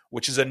testing,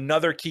 which is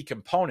another key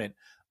component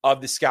of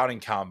the Scouting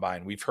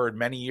Combine. We've heard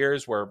many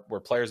years where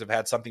players have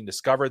had something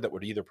discovered that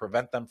would either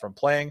prevent them from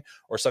playing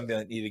or something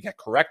that needed to get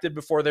corrected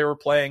before they were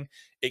playing.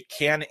 It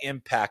can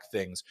impact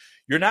things.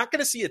 You're not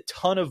going to see a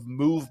ton of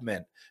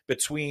movement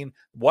between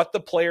what the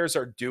players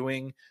are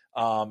doing,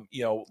 or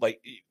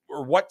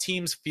what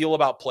teams feel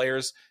about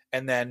players,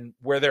 and then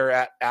where they're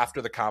at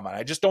after the Combine.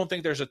 I just don't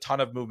think there's a ton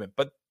of movement,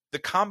 but the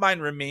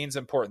Combine remains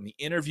important.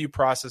 The interview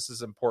process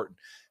is important.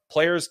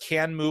 Players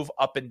can move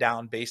up and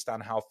down based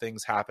on how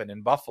things happen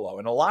in Buffalo.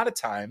 And a lot of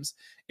times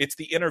it's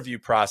the interview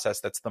process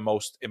that's the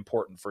most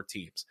important for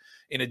teams,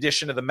 in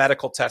addition to the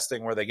medical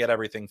testing where they get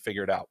everything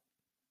figured out.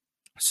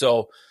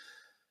 So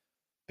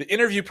the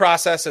interview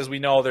process, as we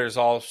know, there's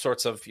all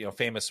sorts of,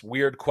 famous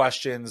weird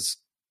questions,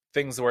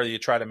 things where you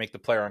try to make the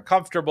player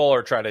uncomfortable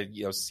or try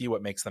to, see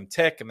what makes them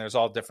tick. And there's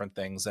all different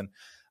things. And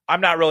I'm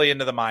not really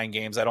into the mind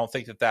games. I don't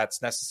think that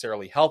that's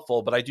necessarily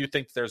helpful, but I do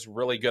think there's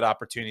really good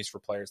opportunities for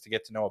players to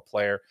get to know a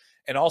player.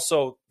 And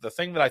also the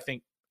thing that I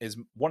think is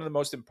one of the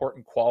most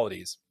important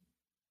qualities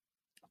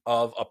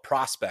of a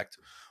prospect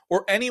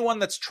or anyone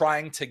that's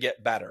trying to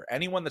get better,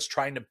 anyone that's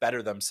trying to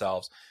better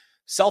themselves,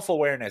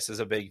 self-awareness is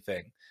a big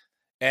thing.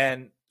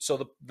 And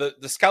so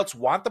the scouts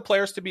want the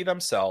players to be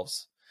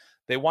themselves.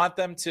 They want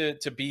them to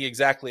be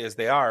exactly as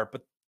they are.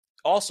 But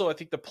also I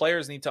think the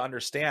players need to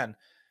understand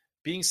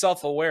being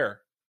self-aware,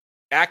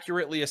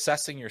 accurately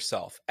assessing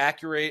yourself,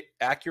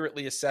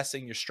 accurately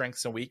assessing your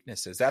strengths and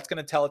weaknesses. That's going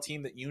to tell a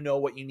team that you know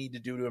what you need to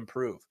do to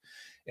improve.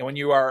 And when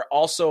you are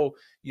also,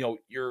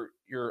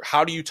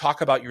 how do you talk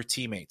about your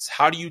teammates?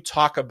 How do you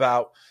talk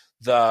about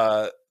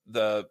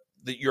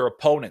your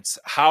opponents?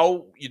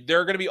 There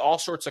are going to be all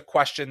sorts of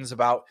questions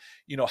about,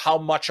 how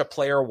much a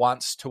player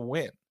wants to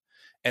win.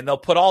 And they'll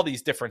put all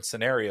these different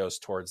scenarios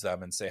towards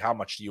them and say, how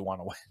much do you want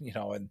to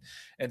win?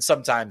 And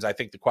sometimes I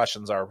think the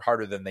questions are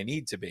harder than they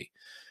need to be.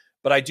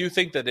 But I do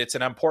think that it's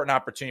an important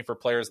opportunity for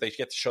players. They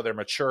get to show their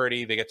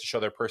maturity. They get to show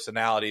their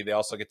personality. They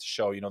also get to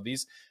show,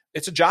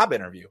 it's a job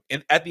interview.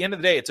 And at the end of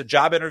the day, it's a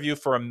job interview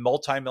for a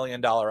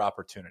multi-million-dollar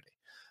opportunity.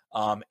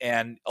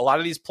 And a lot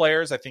of these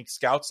players, I think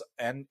scouts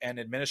and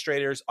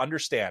administrators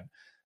understand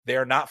they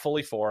are not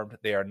fully formed.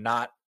 They are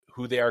not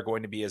who they are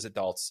going to be as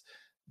adults.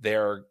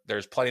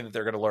 There's plenty that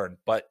they're going to learn,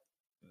 but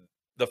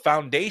the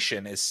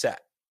foundation is set.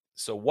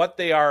 So what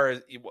they are,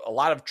 a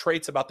lot of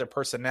traits about their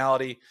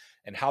personality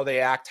and how they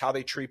act, how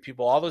they treat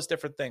people, all those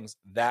different things,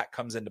 that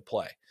comes into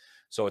play.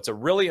 So it's a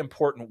really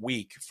important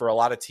week for a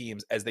lot of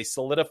teams as they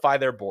solidify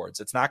their boards.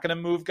 It's not going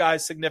to move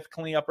guys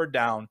significantly up or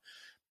down.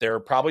 There are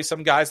probably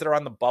some guys that are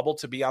on the bubble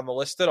to be on the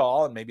list at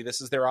all, and maybe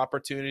this is their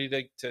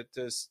opportunity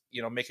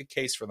to make a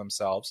case for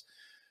themselves.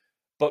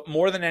 But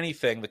more than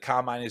anything, the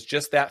Combine is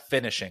just that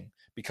finishing,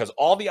 because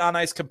all the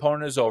on-ice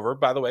component is over.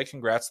 By the way,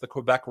 congrats to the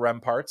Quebec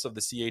Remparts of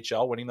the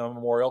CHL winning the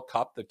Memorial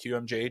Cup. The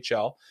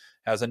QMJHL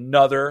has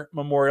another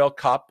Memorial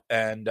Cup.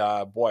 And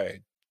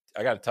boy,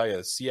 I got to tell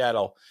you,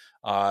 Seattle,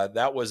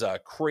 that was a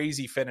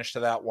crazy finish to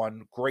that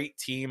one. Great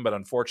team, but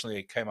unfortunately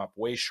it came up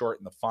way short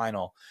in the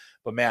final.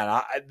 But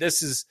man,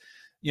 this is,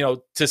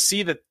 to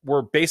see that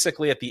we're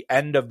basically at the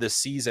end of the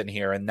season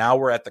here, and now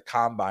we're at the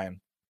Combine.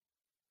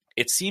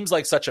 it seems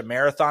like such a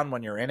marathon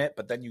when you're in it,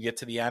 but then you get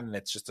to the end and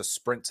it's just a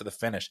sprint to the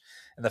finish.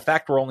 And the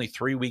fact we're only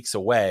 3 weeks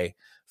away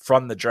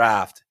from the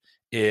draft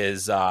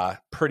is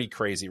pretty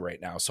crazy right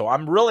now. So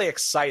I'm really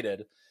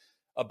excited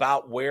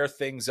about where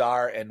things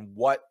are and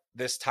what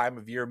this time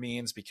of year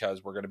means,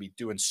 because we're going to be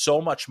doing so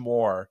much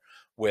more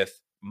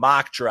with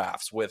mock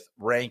drafts, with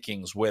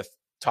rankings, with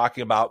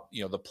talking about,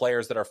 the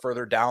players that are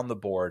further down the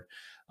board.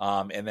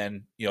 And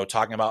then,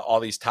 talking about all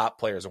these top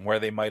players and where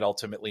they might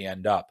ultimately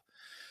end up.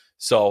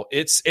 So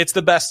it's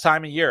the best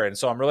time of year. And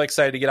so I'm really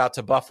excited to get out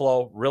to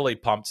Buffalo, really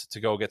pumped to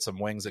go get some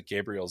wings at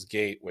Gabriel's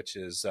Gate, which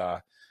is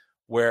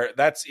where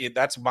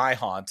that's my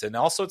haunt. And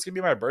also it's going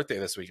to be my birthday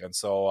this weekend.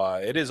 So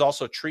it is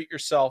also Treat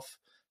Yourself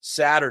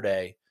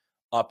Saturday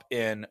up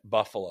in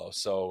Buffalo.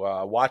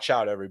 So watch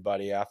out,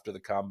 everybody, after the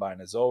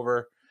combine is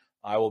over.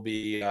 I will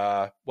be,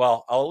 I'll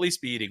at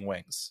least be eating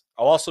wings.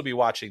 I'll also be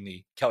watching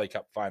the Kelly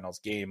Cup Finals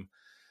game.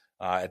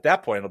 At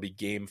that point, it'll be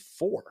game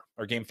 4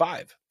 or game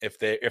 5,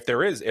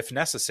 if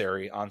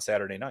necessary, on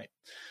Saturday night.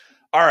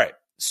 All right.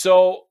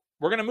 So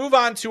we're going to move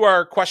on to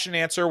our question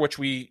and answer, which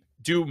we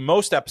do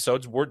most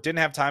episodes. We didn't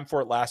have time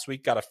for it last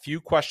week. Got a few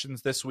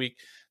questions this week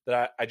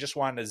that I just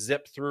wanted to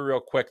zip through real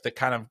quick that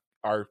kind of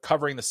are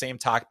covering the same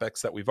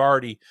topics that we've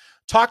already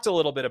talked a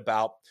little bit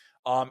about.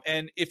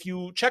 And if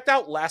you checked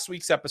out last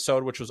week's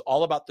episode, which was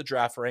all about the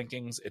draft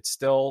rankings, it's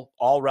still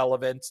all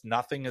relevant.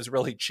 Nothing has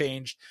really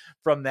changed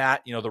from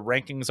that. The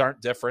rankings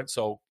aren't different.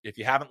 So if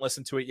you haven't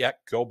listened to it yet,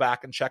 go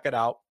back and check it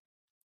out.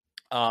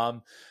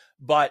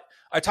 But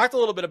I talked a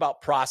little bit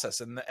about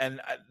process, and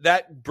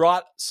that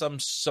brought some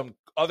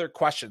other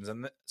questions.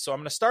 And so I'm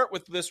going to start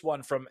with this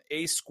one from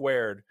A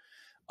Squared,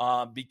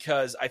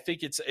 because I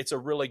think it's a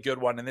really good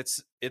one. And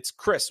it's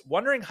Chris,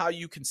 wondering how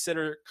you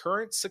consider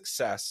current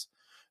success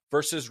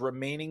versus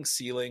remaining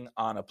ceiling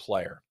on a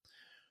player.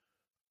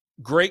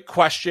 Great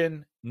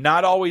question.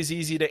 Not always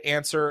easy to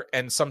answer,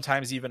 and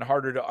sometimes even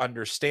harder to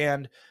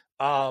understand,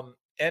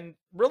 and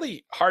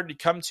really hard to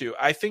come to.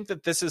 I think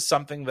that this is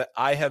something that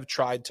I have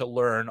tried to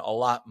learn a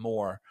lot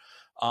more.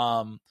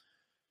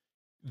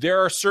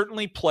 There are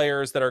certainly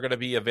players that are going to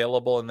be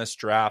available in this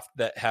draft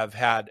that have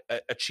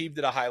achieved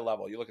at a high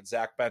level. You look at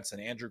Zach Benson,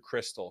 Andrew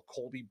Crystal,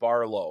 Colby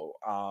Barlow,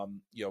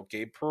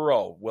 Gabe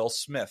Perreault, Will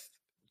Smith,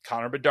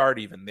 Connor Bedard,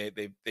 even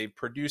they've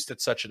produced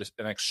at such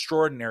an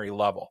extraordinary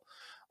level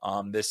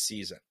this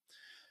season.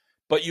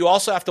 But you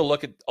also have to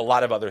look at a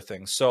lot of other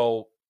things.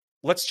 So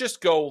let's just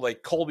go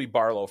like Colby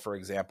Barlow, for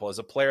example, as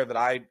a player that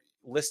I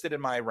listed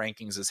in my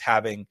rankings as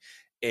having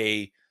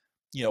a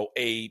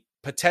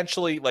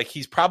potentially, like,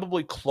 he's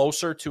probably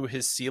closer to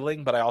his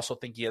ceiling, but I also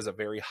think he has a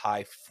very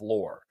high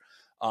floor.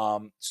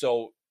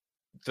 So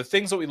the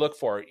things that we look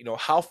for,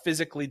 how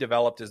physically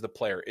developed is the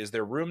player? Is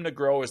there room to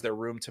grow? Is there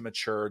room to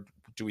mature?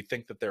 Do we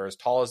think that they're as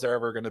tall as they're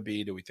ever going to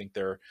be? Do we think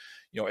they're,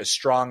 as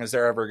strong as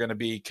they're ever going to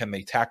be? Can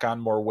they tack on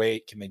more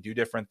weight? Can they do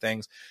different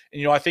things?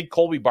 And, I think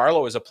Colby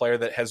Barlow is a player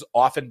that has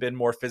often been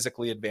more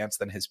physically advanced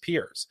than his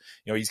peers.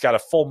 He's got a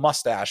full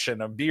mustache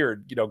and a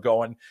beard,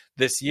 going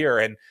this year.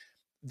 And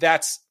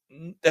that's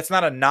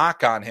not a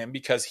knock on him,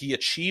 because he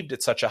achieved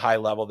at such a high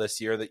level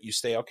this year that you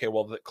say, okay,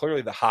 well,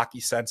 clearly the hockey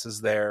sense is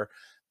there.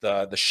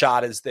 The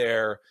shot is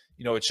there.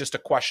 It's just a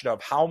question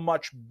of how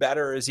much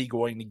better is he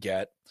going to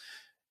get?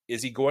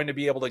 Is he going to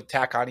be able to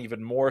tack on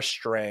even more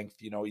strength?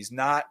 He's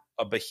not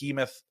a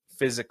behemoth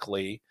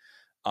physically,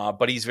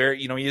 but he's very,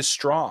 he is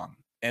strong.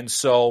 And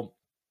so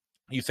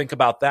you think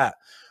about that.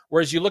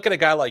 Whereas you look at a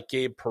guy like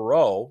Gabe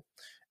Perreault,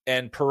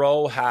 and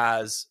Perreault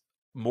has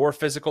more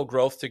physical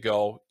growth to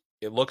go.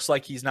 It looks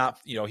like he's not,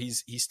 he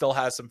still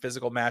has some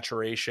physical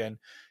maturation.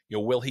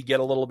 Will he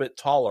get a little bit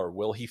taller?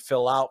 Will he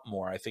fill out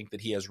more? I think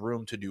that he has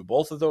room to do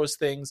both of those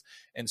things.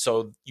 And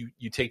so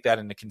you take that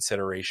into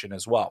consideration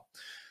as well.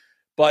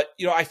 But,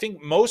 I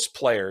think most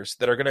players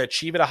that are going to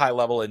achieve at a high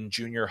level in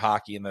junior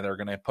hockey and that are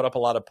going to put up a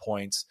lot of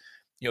points,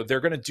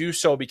 they're going to do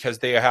so because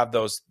they have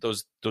those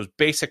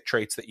basic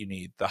traits that you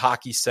need. The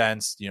hockey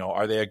sense,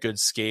 are they a good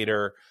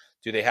skater?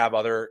 Do they have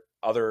other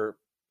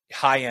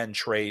high-end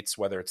traits,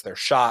 whether it's their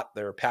shot,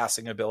 their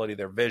passing ability,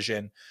 their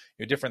vision,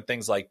 different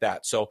things like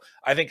that. So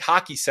I think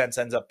hockey sense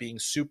ends up being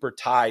super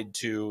tied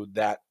to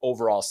that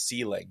overall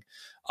ceiling.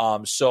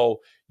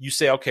 So you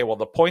say, okay, well,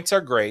 the points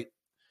are great,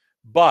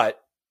 but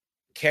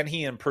can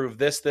he improve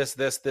this,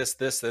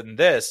 and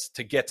this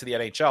to get to the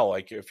NHL?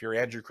 Like if you're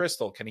Andrew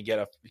Crystal, can he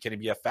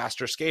be a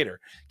faster skater?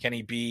 Can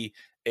he be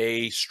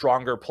a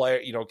stronger player?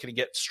 Can he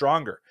get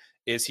stronger?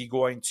 Is he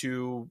going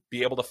to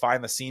be able to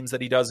find the seams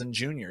that he does in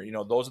junior?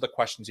 Those are the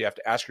questions you have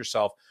to ask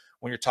yourself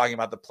when you're talking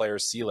about the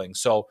player's ceiling.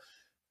 So,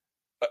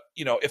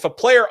 if a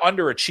player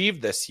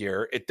underachieved this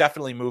year, it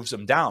definitely moves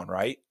them down,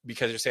 right?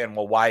 Because you're saying,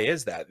 well, why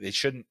is that? They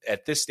shouldn't,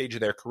 at this stage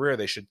of their career,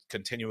 they should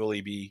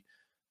continually be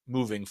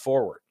moving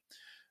forward.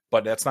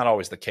 But that's not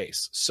always the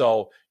case.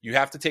 So you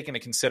have to take into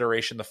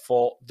consideration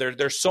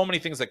there's so many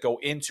things that go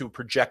into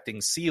projecting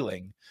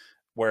ceiling,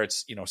 where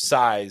it's,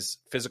 size,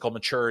 physical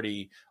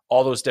maturity,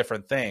 all those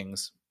different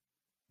things.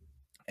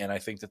 And I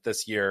think that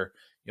this year,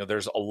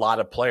 there's a lot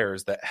of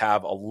players that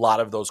have a lot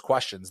of those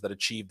questions that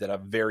achieved at a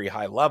very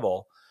high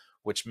level,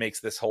 which makes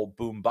this whole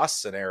boom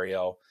bust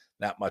scenario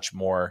that much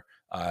more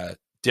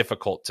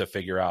difficult to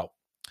figure out.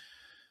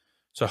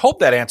 So I hope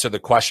that answered the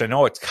question. I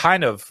know it's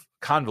kind of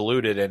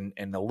convoluted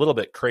and a little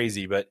bit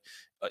crazy, but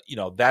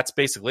that's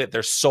basically it.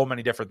 There's so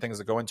many different things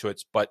that go into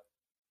it, but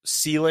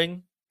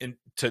ceiling, and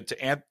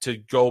to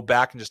go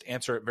back and just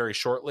answer it very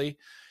shortly,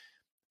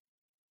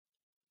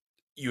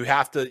 you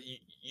have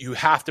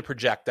to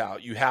project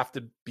out. You have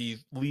to be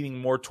leaning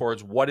more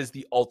towards what is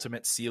the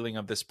ultimate ceiling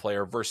of this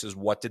player versus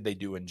what did they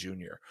do in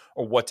junior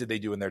or what did they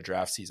do in their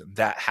draft season.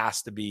 That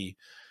has to be,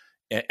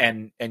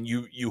 and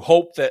you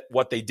hope that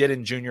what they did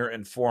in junior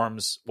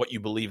informs what you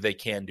believe they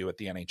can do at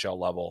the NHL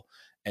level,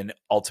 and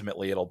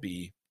ultimately it'll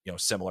be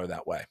similar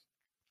that way.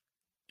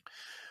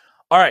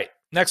 All right,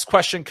 next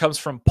question comes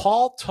from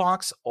Paul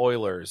Talks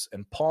Oilers,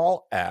 and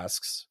Paul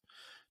asks,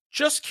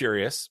 just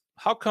curious,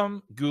 how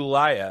come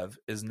Gulayev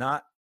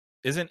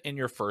isn't in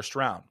your first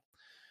round?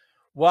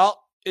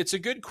 Well, it's a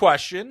good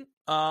question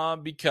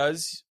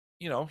because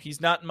he's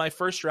not in my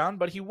first round,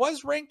 but he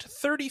was ranked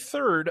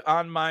 33rd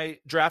on my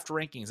draft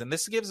rankings. And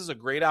this gives us a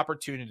great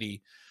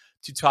opportunity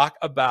to talk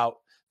about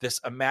this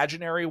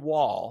imaginary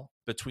wall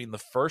between the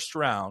first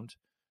round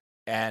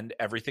and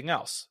everything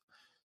else.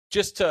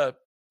 Just to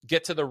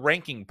get to the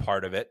ranking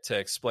part of it, to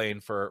explain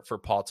for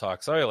Paul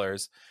Talks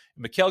Oilers,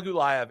 Mikhail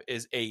Gulayev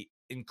is a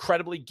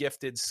incredibly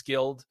gifted,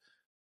 skilled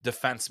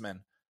defenseman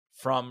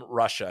from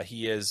Russia.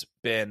 He has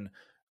been,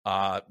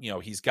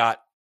 he's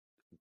got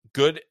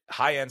good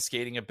high-end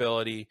skating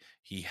ability.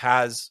 He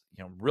has,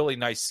 really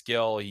nice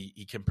skill.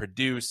 He can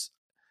produce.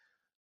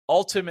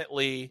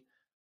 Ultimately,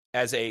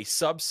 as a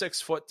sub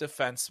 6 foot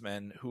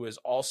defenseman who is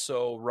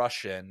also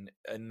Russian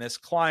in this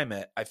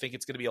climate, I think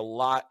it's going to be a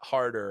lot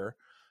harder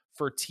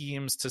for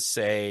teams to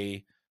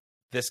say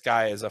this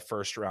guy is a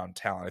first round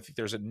talent. I think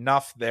there's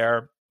enough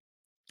there.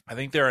 I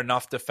think there are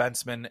enough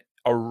defensemen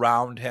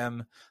around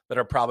him that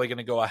are probably going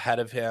to go ahead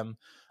of him.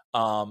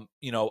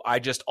 I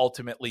just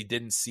ultimately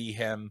didn't see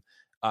him,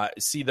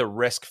 see the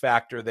risk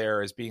factor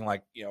there as being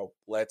like,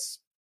 let's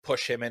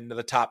push him into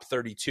the top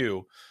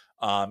 32.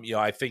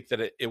 I think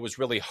that it was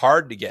really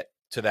hard to get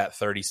to that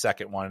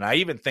 32nd one. And I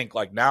even think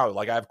now,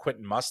 I have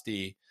Quentin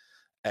Musty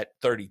at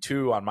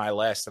 32 on my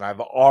list, and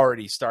I've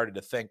already started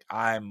to think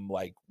I'm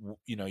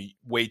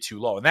way too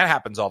low. And that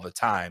happens all the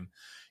time,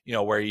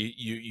 where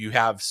you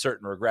have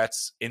certain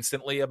regrets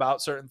instantly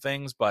about certain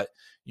things, but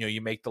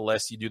you make the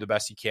list, you do the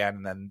best you can,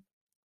 and then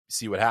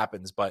see what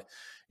happens. But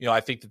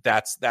I think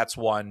that's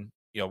one,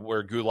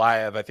 where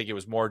Gulayev, I think it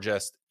was more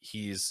just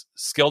he's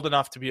skilled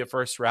enough to be a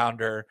first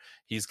rounder.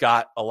 He's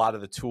got a lot of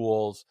the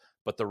tools,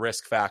 but the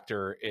risk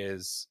factor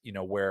is,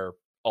 where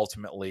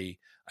ultimately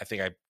I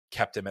think I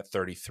kept him at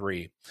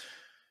 33.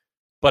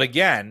 But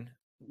again,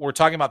 we're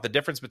talking about the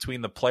difference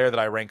between the player that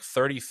I rank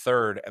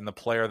 33rd and the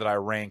player that I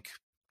rank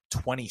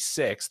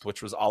 26th,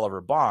 which was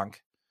Oliver Bonk.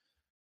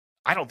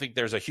 I don't think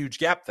there's a huge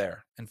gap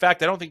there. In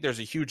fact, I don't think there's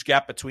a huge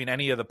gap between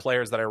any of the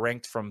players that I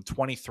ranked from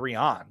 23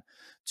 on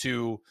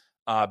to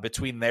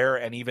between there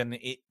and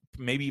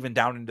maybe even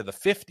down into the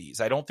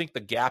 50s. I don't think the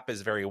gap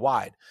is very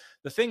wide.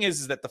 The thing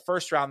is that the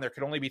first round, there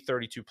could only be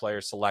 32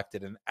 players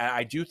selected. And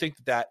I do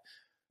think that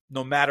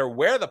no matter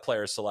where the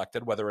player is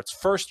selected, whether it's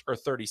first or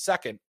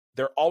 32nd,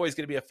 they're always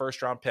going to be a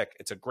first round pick.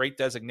 It's a great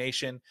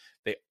designation.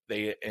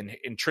 They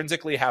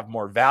intrinsically have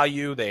more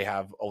value. They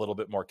have a little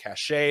bit more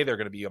cachet. They're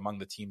going to be among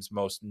the team's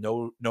most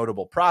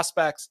notable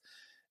prospects.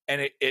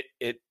 And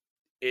it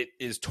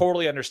is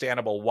totally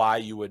understandable why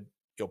you would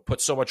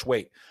put so much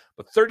weight.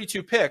 But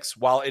 32 picks,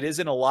 while it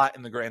isn't a lot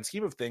in the grand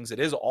scheme of things, it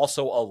is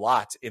also a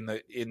lot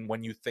in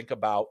when you think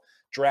about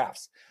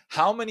drafts.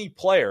 How many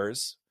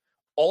players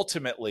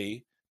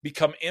ultimately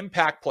become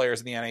impact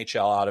players in the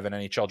NHL out of an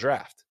NHL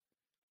draft?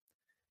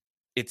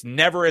 It's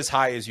never as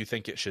high as you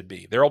think it should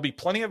be. There will be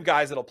plenty of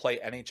guys that will play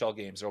NHL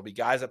games. There will be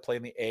guys that play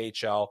in the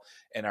AHL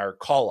and are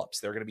call-ups.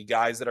 There are going to be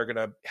guys that are going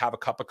to have a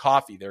cup of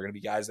coffee. There are going to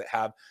be guys that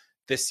have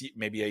this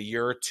maybe a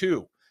year or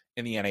two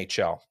in the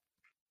NHL.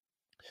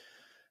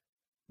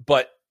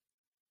 But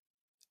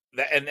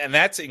and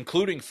that's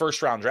including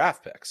first-round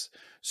draft picks.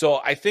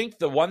 So I think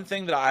the one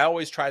thing that I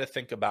always try to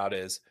think about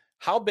is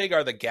how big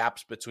are the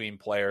gaps between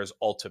players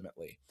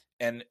ultimately?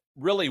 And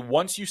really,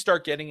 once you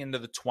start getting into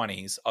the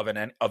 20s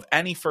of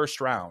any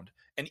first round,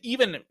 and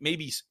even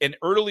maybe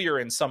earlier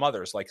in some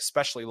others, like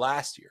especially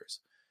last year's,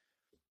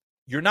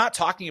 you're not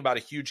talking about a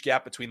huge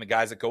gap between the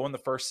guys that go in the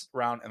first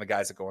round and the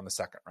guys that go in the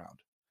second round.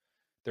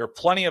 There are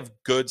plenty of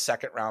good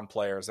second round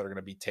players that are going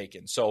to be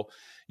taken. So,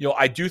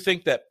 I do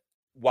think that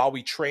while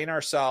we train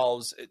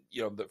ourselves,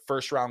 the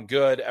first round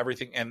good,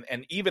 everything,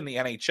 and even the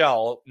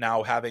NHL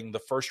now having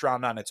the first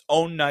round on its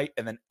own night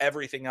and then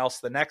everything else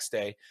the next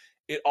day,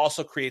 it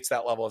also creates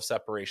that level of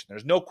separation.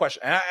 There's no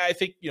question. And I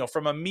think,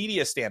 from a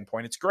media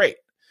standpoint, it's great.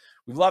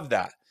 We love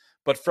that.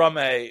 But from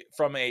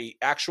a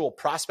actual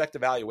prospect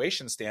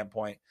evaluation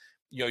standpoint,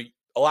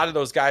 a lot of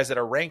those guys that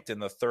are ranked in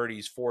the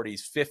 30s,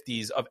 40s,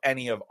 50s of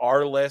any of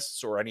our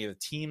lists or any of the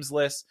teams'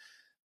 lists,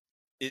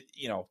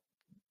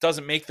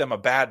 doesn't make them a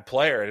bad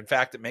player. In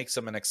fact, it makes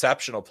them an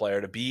exceptional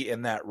player to be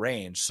in that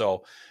range.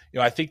 So,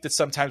 I think that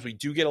sometimes we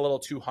do get a little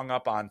too hung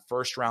up on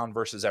first round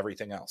versus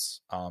everything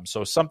else.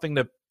 So something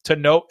to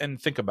note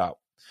and think about.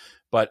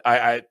 But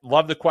I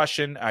love the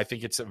question. I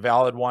think it's a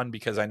valid one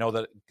because I know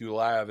that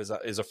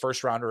Gulayev is a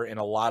first rounder in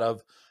a lot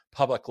of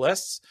public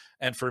lists.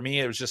 And for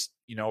me, it was just,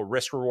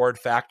 risk reward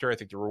factor. I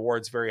think the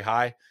reward's very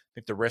high. I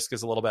think the risk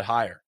is a little bit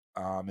higher.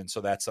 And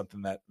so that's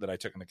something that I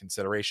took into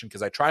consideration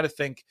because I try to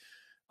think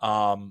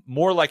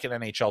more like an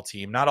NHL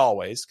team, not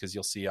always, because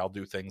you'll see I'll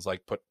do things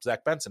like put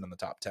Zach Benson in the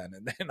top 10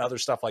 and other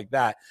stuff like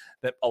that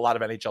a lot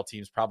of NHL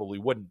teams probably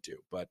wouldn't do.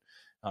 But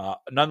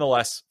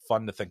nonetheless,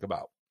 fun to think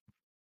about.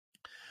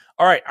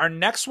 All right, our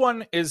next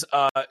one is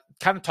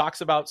kind of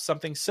talks about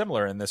something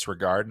similar in this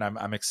regard, and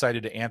I'm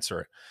excited to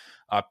answer it.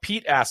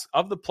 Pete asks,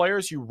 of the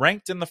players you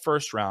ranked in the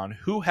first round,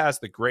 who has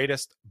the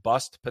greatest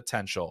bust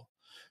potential?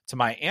 To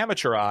my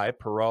amateur eye,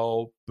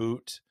 Perreault,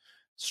 Boot,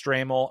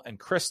 Stramel, and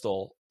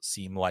Crystal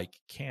seem like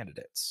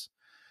candidates.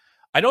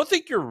 I don't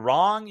think you're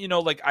wrong.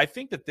 I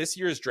think that this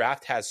year's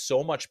draft has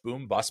so much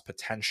boom bust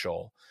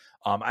potential.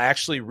 I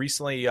actually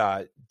recently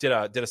did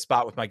a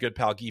spot with my good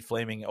pal Guy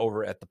Flaming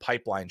over at the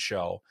Pipeline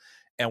Show,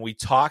 and we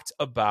talked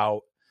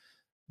about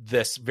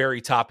this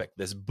very topic,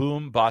 this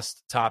boom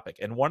bust topic.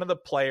 And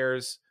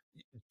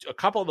a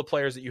couple of the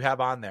players that you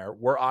have on there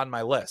were on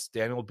my list,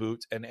 Daniel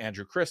Boot and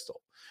Andrew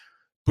Crystal.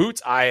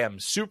 Boots, I am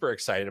super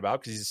excited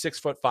about because he's a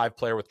 6'5"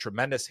 player with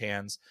tremendous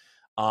hands.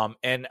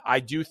 And I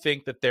do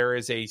think that there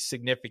is a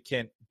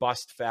significant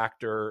bust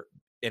factor,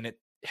 and it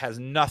has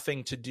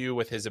nothing to do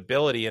with his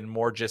ability and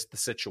more just the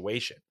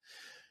situation.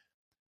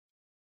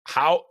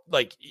 How,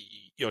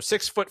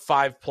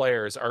 6'5"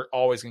 players are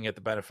always going to get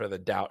the benefit of the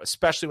doubt,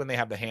 especially when they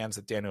have the hands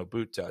that Daniel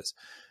Boot does.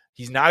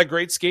 He's not a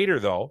great skater,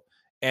 though.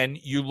 And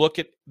you look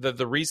at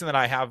the reason that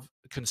I have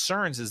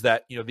concerns is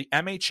that, the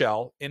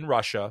MHL in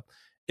Russia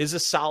is a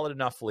solid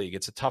enough league.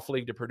 It's a tough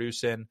league to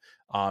produce in.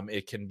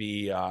 It can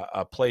be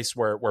a place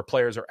where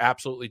players are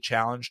absolutely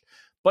challenged,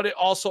 but it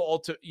also,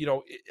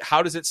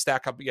 how does it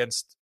stack up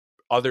against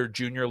other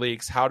junior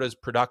leagues? How does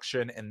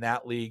production in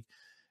that league?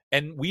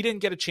 And we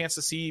didn't get a chance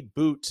to see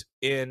Boot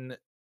in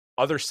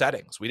other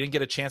settings. We didn't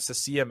get a chance to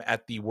see him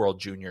at the World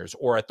Juniors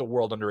or at the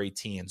World Under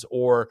 18s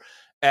or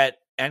at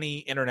any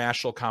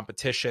international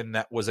competition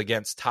that was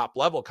against top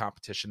level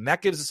competition.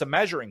 That gives us a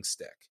measuring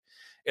stick.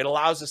 It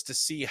allows us to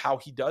see how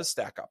he does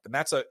stack up. And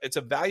it's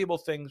a valuable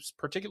thing,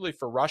 particularly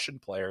for Russian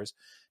players,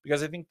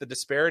 because I think the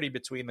disparity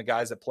between the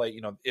guys that play,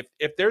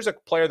 if there's a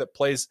player that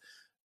plays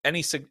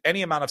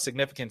any amount of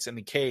significance in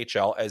the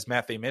KHL as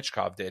Matvei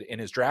Michkov did in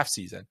his draft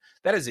season,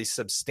 that is a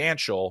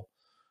substantial,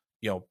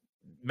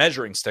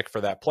 measuring stick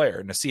for that player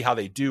and to see how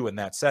they do in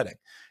that setting.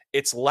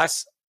 It's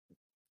less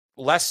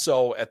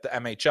so at the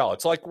MHL.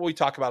 It's like what we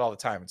talk about all the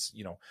time. It's,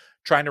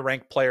 trying to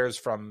rank players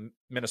from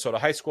Minnesota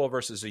high school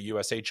versus a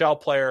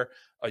USHL player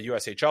versus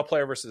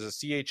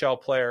a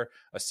CHL player,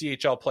 a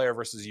CHL player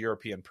versus a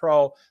European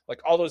pro. Like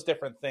all those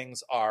different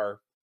things are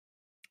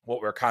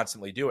what we're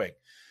constantly doing.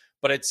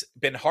 But it's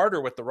been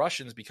harder with the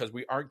Russians because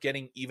we aren't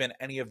getting even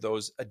any of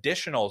those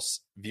additional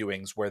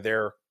viewings where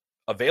they're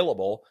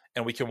available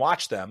and we can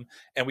watch them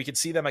and we can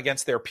see them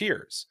against their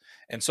peers.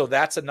 And so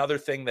that's another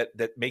thing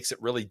that makes it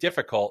really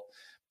difficult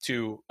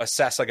to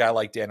assess a guy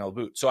like Daniel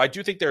Boot. So I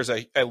do think there's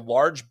a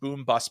large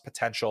boom bust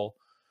potential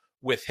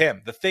with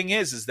him. The thing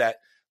is that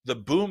the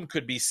boom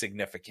could be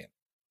significant,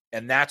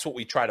 and that's what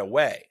we try to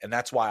weigh. And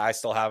that's why I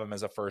still have him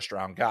as a first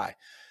round guy.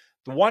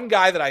 The one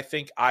guy that I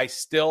think I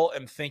still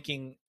am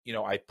thinking,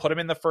 I put him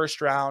in the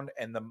first round,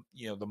 and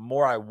the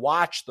more I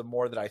watch, the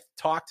more that I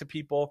talk to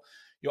people,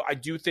 I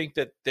do think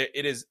that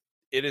it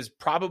is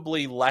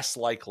probably less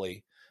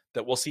likely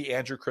that we'll see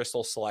Andrew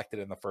Crystal selected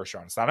in the first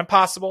round. It's not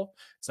impossible.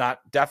 It's not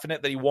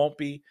definite that he won't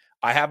be.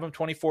 I have him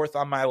 24th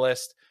on my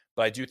list,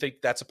 but I do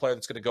think that's a player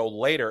that's going to go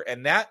later.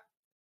 And that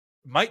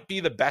might be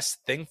the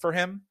best thing for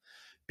him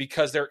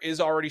because there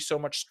is already so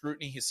much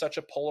scrutiny. He's such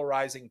a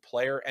polarizing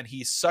player, and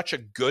he's such a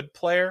good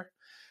player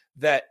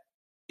that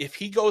if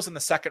he goes in the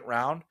second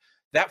round,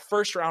 that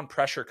first round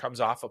pressure comes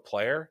off a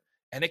player,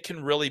 and it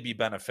can really be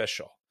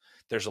beneficial.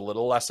 There's a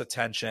little less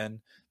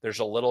attention. There's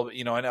a little,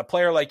 and a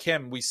player like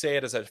him, we say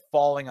it as a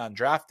falling on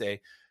draft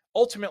day.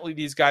 Ultimately,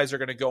 these guys are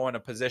going to go in a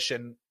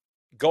position,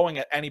 going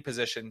at any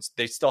positions,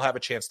 they still have a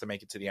chance to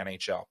make it to the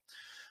NHL.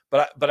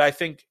 But I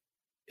think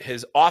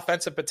his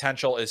offensive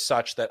potential is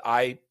such that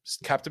I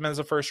kept him as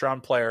a first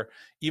round player,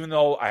 even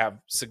though I have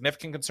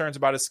significant concerns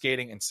about his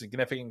skating and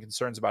significant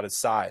concerns about his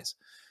size.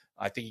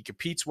 I think he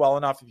competes well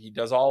enough. He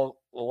does a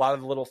lot of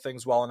the little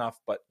things well enough,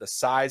 but the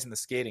size and the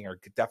skating are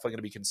definitely going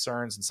to be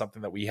concerns and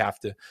something that we have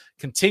to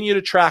continue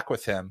to track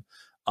with him.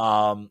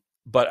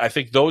 But I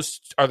think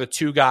those are the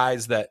two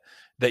guys that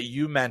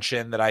you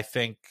mentioned that I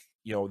think,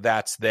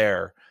 that's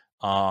there.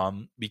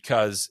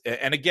 Because,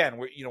 and again,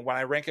 when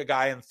I rank a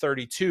guy in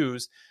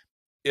 32s,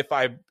 if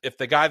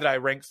the guy that I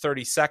ranked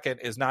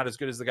 32nd is not as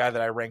good as the guy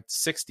that I ranked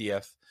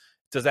 60th,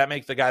 does that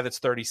make the guy that's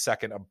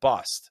 32nd a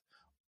bust?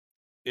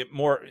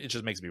 it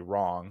just makes me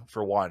wrong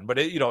for one, but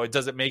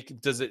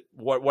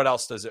what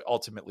else does it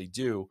ultimately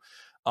do?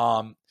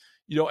 And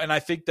I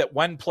think that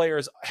when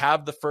players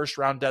have the first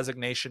round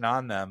designation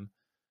on them,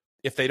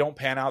 if they don't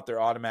pan out,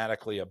 they're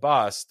automatically a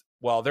bust.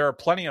 Well, there are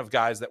plenty of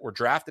guys that were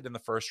drafted in the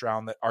first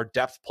round that are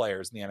depth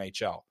players in the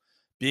NHL.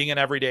 Being an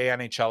everyday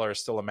NHLer is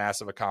still a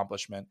massive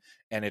accomplishment,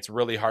 and it's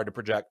really hard to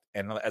project.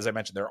 And as I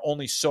mentioned, there are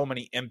only so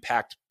many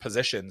impact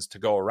positions to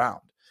go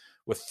around.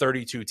 With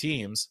 32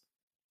 teams,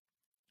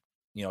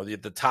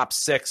 the top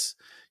six,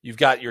 you've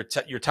got your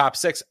top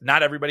six.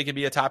 Not everybody can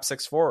be a top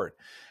six forward,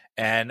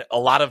 and a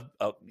lot of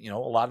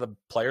the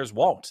players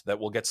won't that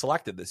will get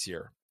selected this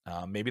year.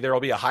 Maybe there will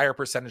be a higher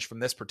percentage from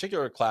this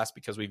particular class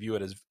because we view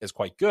it as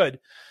quite good,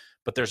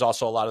 but there's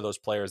also a lot of those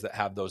players that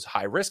have those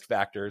high risk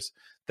factors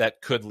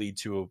that could lead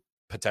to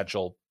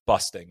potential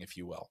busting, if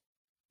you will.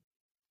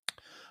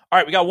 All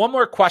right, we got one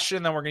more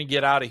question, then we're going to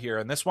get out of here.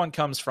 And this one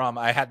comes from,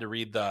 I had to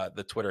read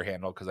the Twitter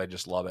handle because I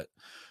just love it.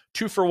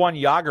 2-for-1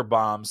 Yager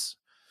Bombs.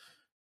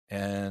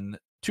 And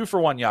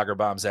 2-for-1 Yager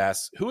Bombs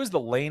asks, who is the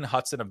Lane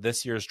Hutson of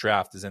this year's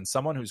draft? Is in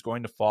someone who's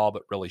going to fall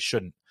but really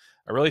shouldn't.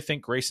 I really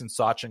think Grayson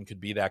Sachin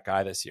could be that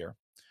guy this year.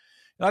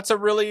 That's a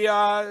really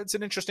it's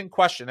an interesting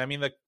question. I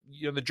mean,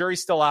 the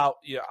jury's still out.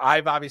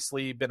 I've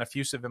obviously been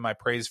effusive in my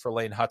praise for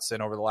Lane Hutson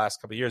over the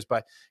last couple of years,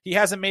 but he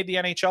hasn't made the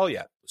NHL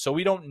yet. So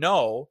we don't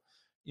know,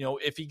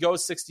 if he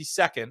goes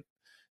 62nd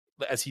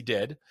as he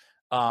did,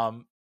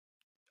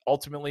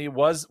 ultimately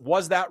was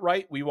that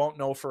right? We won't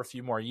know for a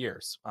few more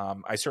years.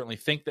 I certainly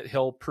think that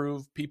he'll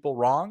prove people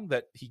wrong,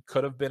 that he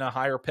could have been a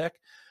higher pick.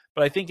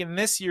 But I think in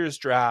this year's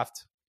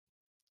draft,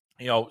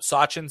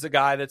 Sachin's a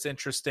guy that's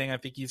interesting. I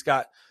think he's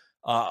got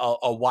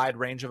a wide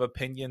range of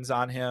opinions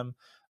on him.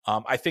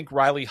 I think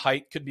Riley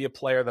Heidt could be a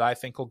player that I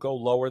think will go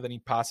lower than he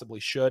possibly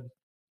should.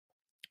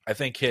 I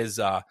think he's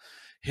not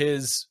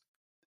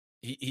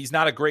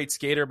a great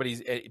skater, but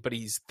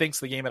he thinks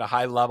the game at a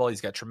high level.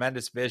 He's got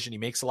tremendous vision. He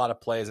makes a lot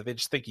of plays. I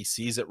just think he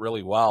sees it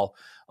really well,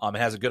 and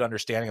has a good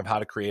understanding of how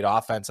to create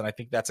offense. And I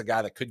think that's a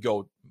guy that could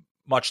go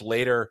much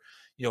later,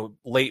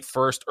 late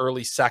first,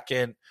 early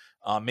second,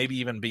 maybe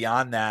even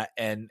beyond that.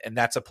 And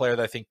that's a player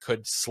that I think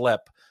could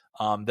slip.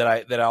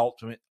 That I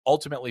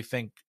ultimately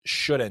think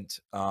shouldn't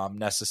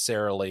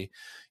necessarily.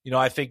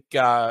 I think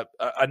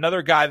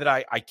another guy that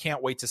I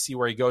can't wait to see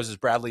where he goes is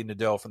Bradley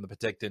Nadeau from the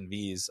Penticton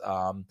Vs.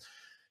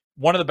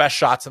 One of the best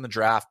shots in the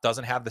draft,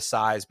 doesn't have the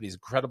size, but he's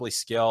incredibly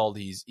skilled.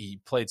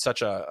 He played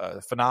such a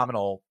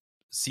phenomenal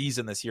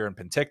season this year in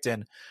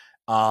Penticton.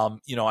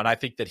 And I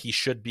think that he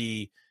should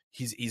be,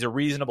 he's a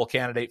reasonable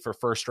candidate for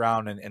first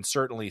round and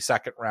certainly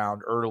second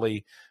round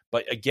early.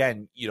 But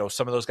again,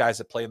 some of those guys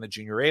that play in the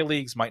junior A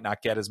leagues might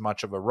not get as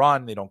much of a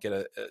run. They don't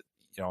get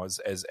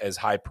as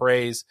high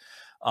praise.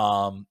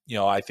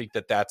 I think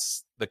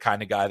that's the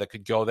kind of guy that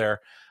could go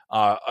there.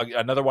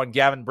 Another one,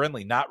 Gavin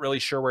Brindley, not really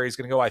sure where he's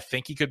going to go. I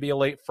think he could be a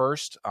late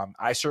first.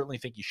 I certainly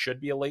think he should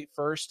be a late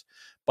first,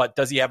 but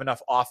does he have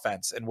enough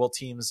offense? And will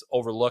teams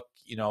overlook,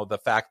 the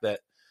fact that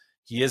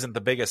he isn't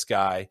the biggest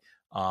guy,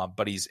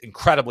 but he's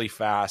incredibly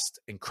fast,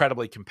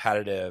 incredibly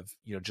competitive,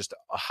 just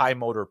a high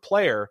motor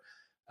player.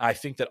 I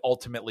think that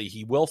ultimately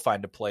he will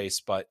find a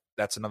place, but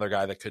that's another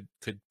guy that could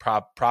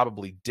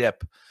probably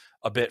dip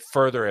a bit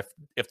further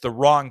if the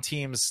wrong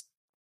teams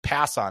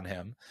pass on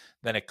him,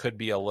 then it could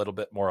be a little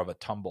bit more of a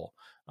tumble.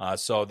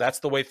 So that's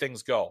the way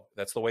things go.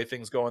 That's the way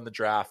things go in the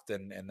draft,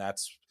 and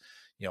that's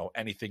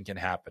anything can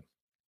happen.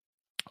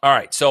 All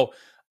right, so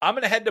I'm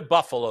going to head to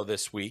Buffalo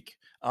this week.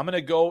 I'm going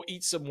to go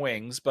eat some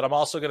wings, but I'm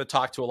also going to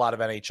talk to a lot of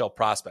NHL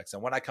prospects.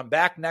 And when I come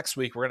back next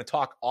week, we're going to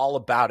talk all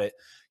about it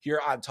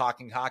here on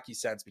Talking Hockey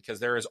Sense, because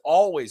there is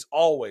always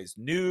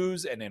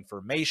news and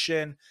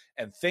information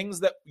and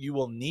things that you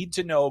will need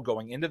to know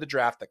going into the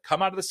draft that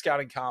come out of the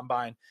scouting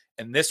combine.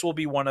 And this will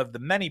be one of the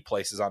many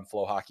places on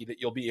Flow Hockey that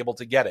you'll be able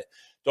to get it.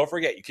 Don't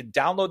forget, you can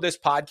download this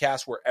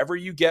podcast wherever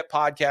you get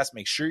podcasts.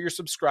 Make sure you're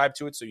subscribed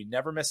to it so you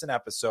never miss an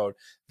episode.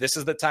 This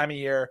is the time of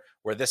year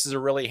where this is a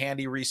really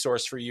handy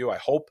resource for you. I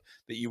hope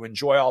that you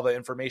enjoy all the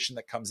information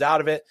that comes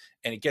out of it,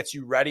 and it gets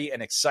you ready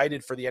and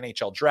excited for the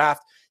NHL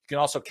draft. You can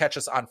also catch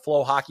us on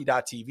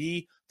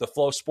flowhockey.tv, the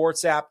Flow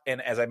Sports app,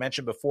 and as I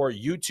mentioned before,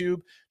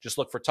 YouTube. Just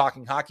look for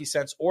Talking Hockey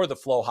Sense or the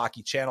Flow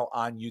Hockey channel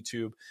on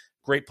YouTube.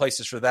 Great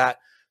places for that.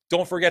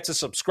 Don't forget to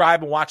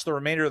subscribe and watch the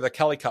remainder of the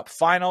Kelly Cup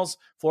Finals.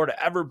 Florida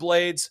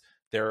Everblades,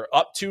 they're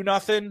up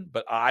 2-0,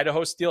 but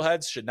Idaho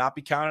Steelheads should not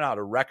be counted out.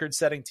 A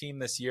record-setting team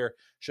this year.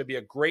 Should be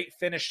a great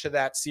finish to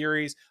that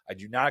series. I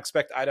do not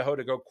expect Idaho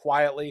to go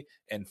quietly,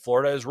 and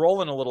Florida is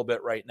rolling a little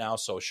bit right now,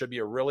 so it should be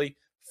a really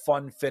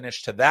fun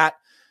finish to that.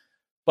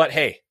 But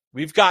hey,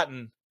 we've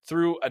gotten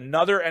through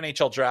another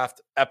NHL draft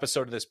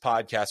episode of this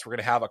podcast. We're going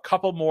to have a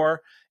couple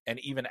more, and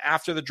even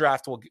after the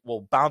draft,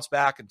 we'll bounce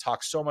back and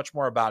talk so much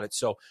more about it.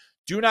 So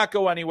do not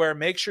go anywhere.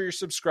 Make sure you're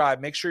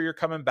subscribed. Make sure you're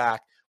coming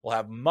back. We'll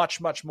have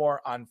much, much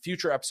more on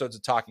future episodes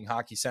of Talking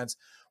Hockey Sense.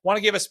 Want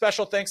to give a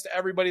special thanks to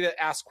everybody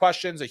that asked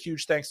questions. A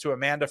huge thanks to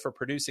Amanda for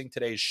producing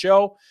today's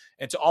show,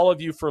 and to all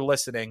of you for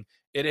listening.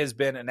 It has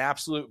been an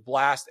absolute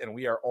blast, and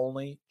we are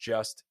only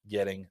just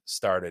getting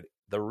started.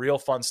 The real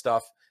fun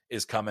stuff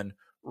is coming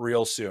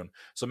real soon.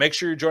 So make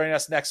sure you're joining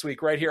us next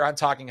week right here on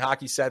Talking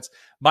Hockey Sense.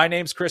 My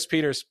name's Chris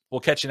Peters.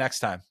 We'll catch you next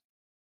time.